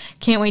fan.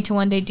 Can't wait to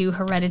one day do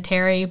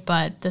Hereditary,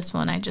 but this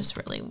one I just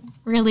really,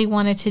 really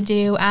wanted to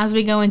do. As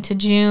we go into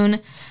June,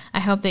 I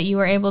hope that you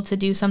are able to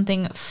do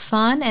something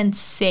fun and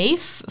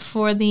safe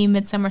for the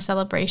Midsommar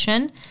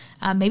celebration.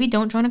 Maybe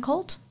don't join a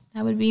cult.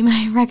 That would be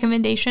my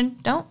recommendation.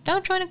 Don't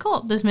join a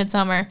cult this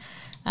Midsommar.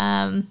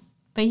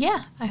 But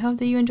yeah, I hope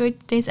that you enjoyed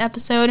today's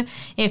episode.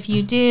 If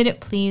you did,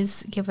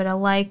 please give it a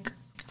like.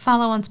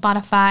 Follow on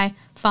Spotify.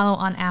 Follow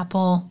on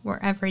Apple,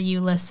 wherever you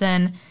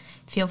listen.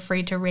 Feel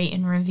free to rate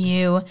and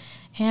review.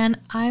 And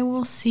I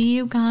will see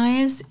you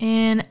guys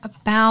in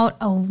about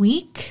a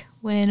week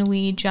when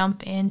we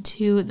jump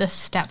into The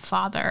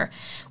Stepfather.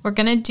 We're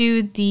going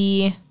to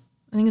do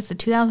I think it's the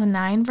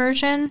 2009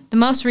 version, the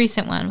most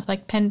recent one with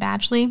like Penn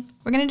Badgley.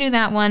 We're going to do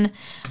that one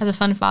as a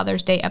fun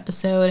Father's Day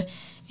episode.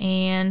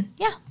 And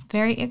yeah,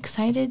 very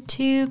excited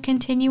to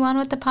continue on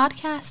with the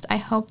podcast. I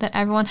hope that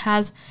everyone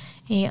has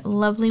a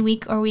lovely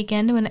week or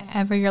weekend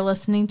whenever you're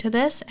listening to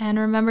this. And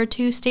remember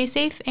to stay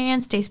safe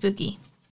and stay spooky.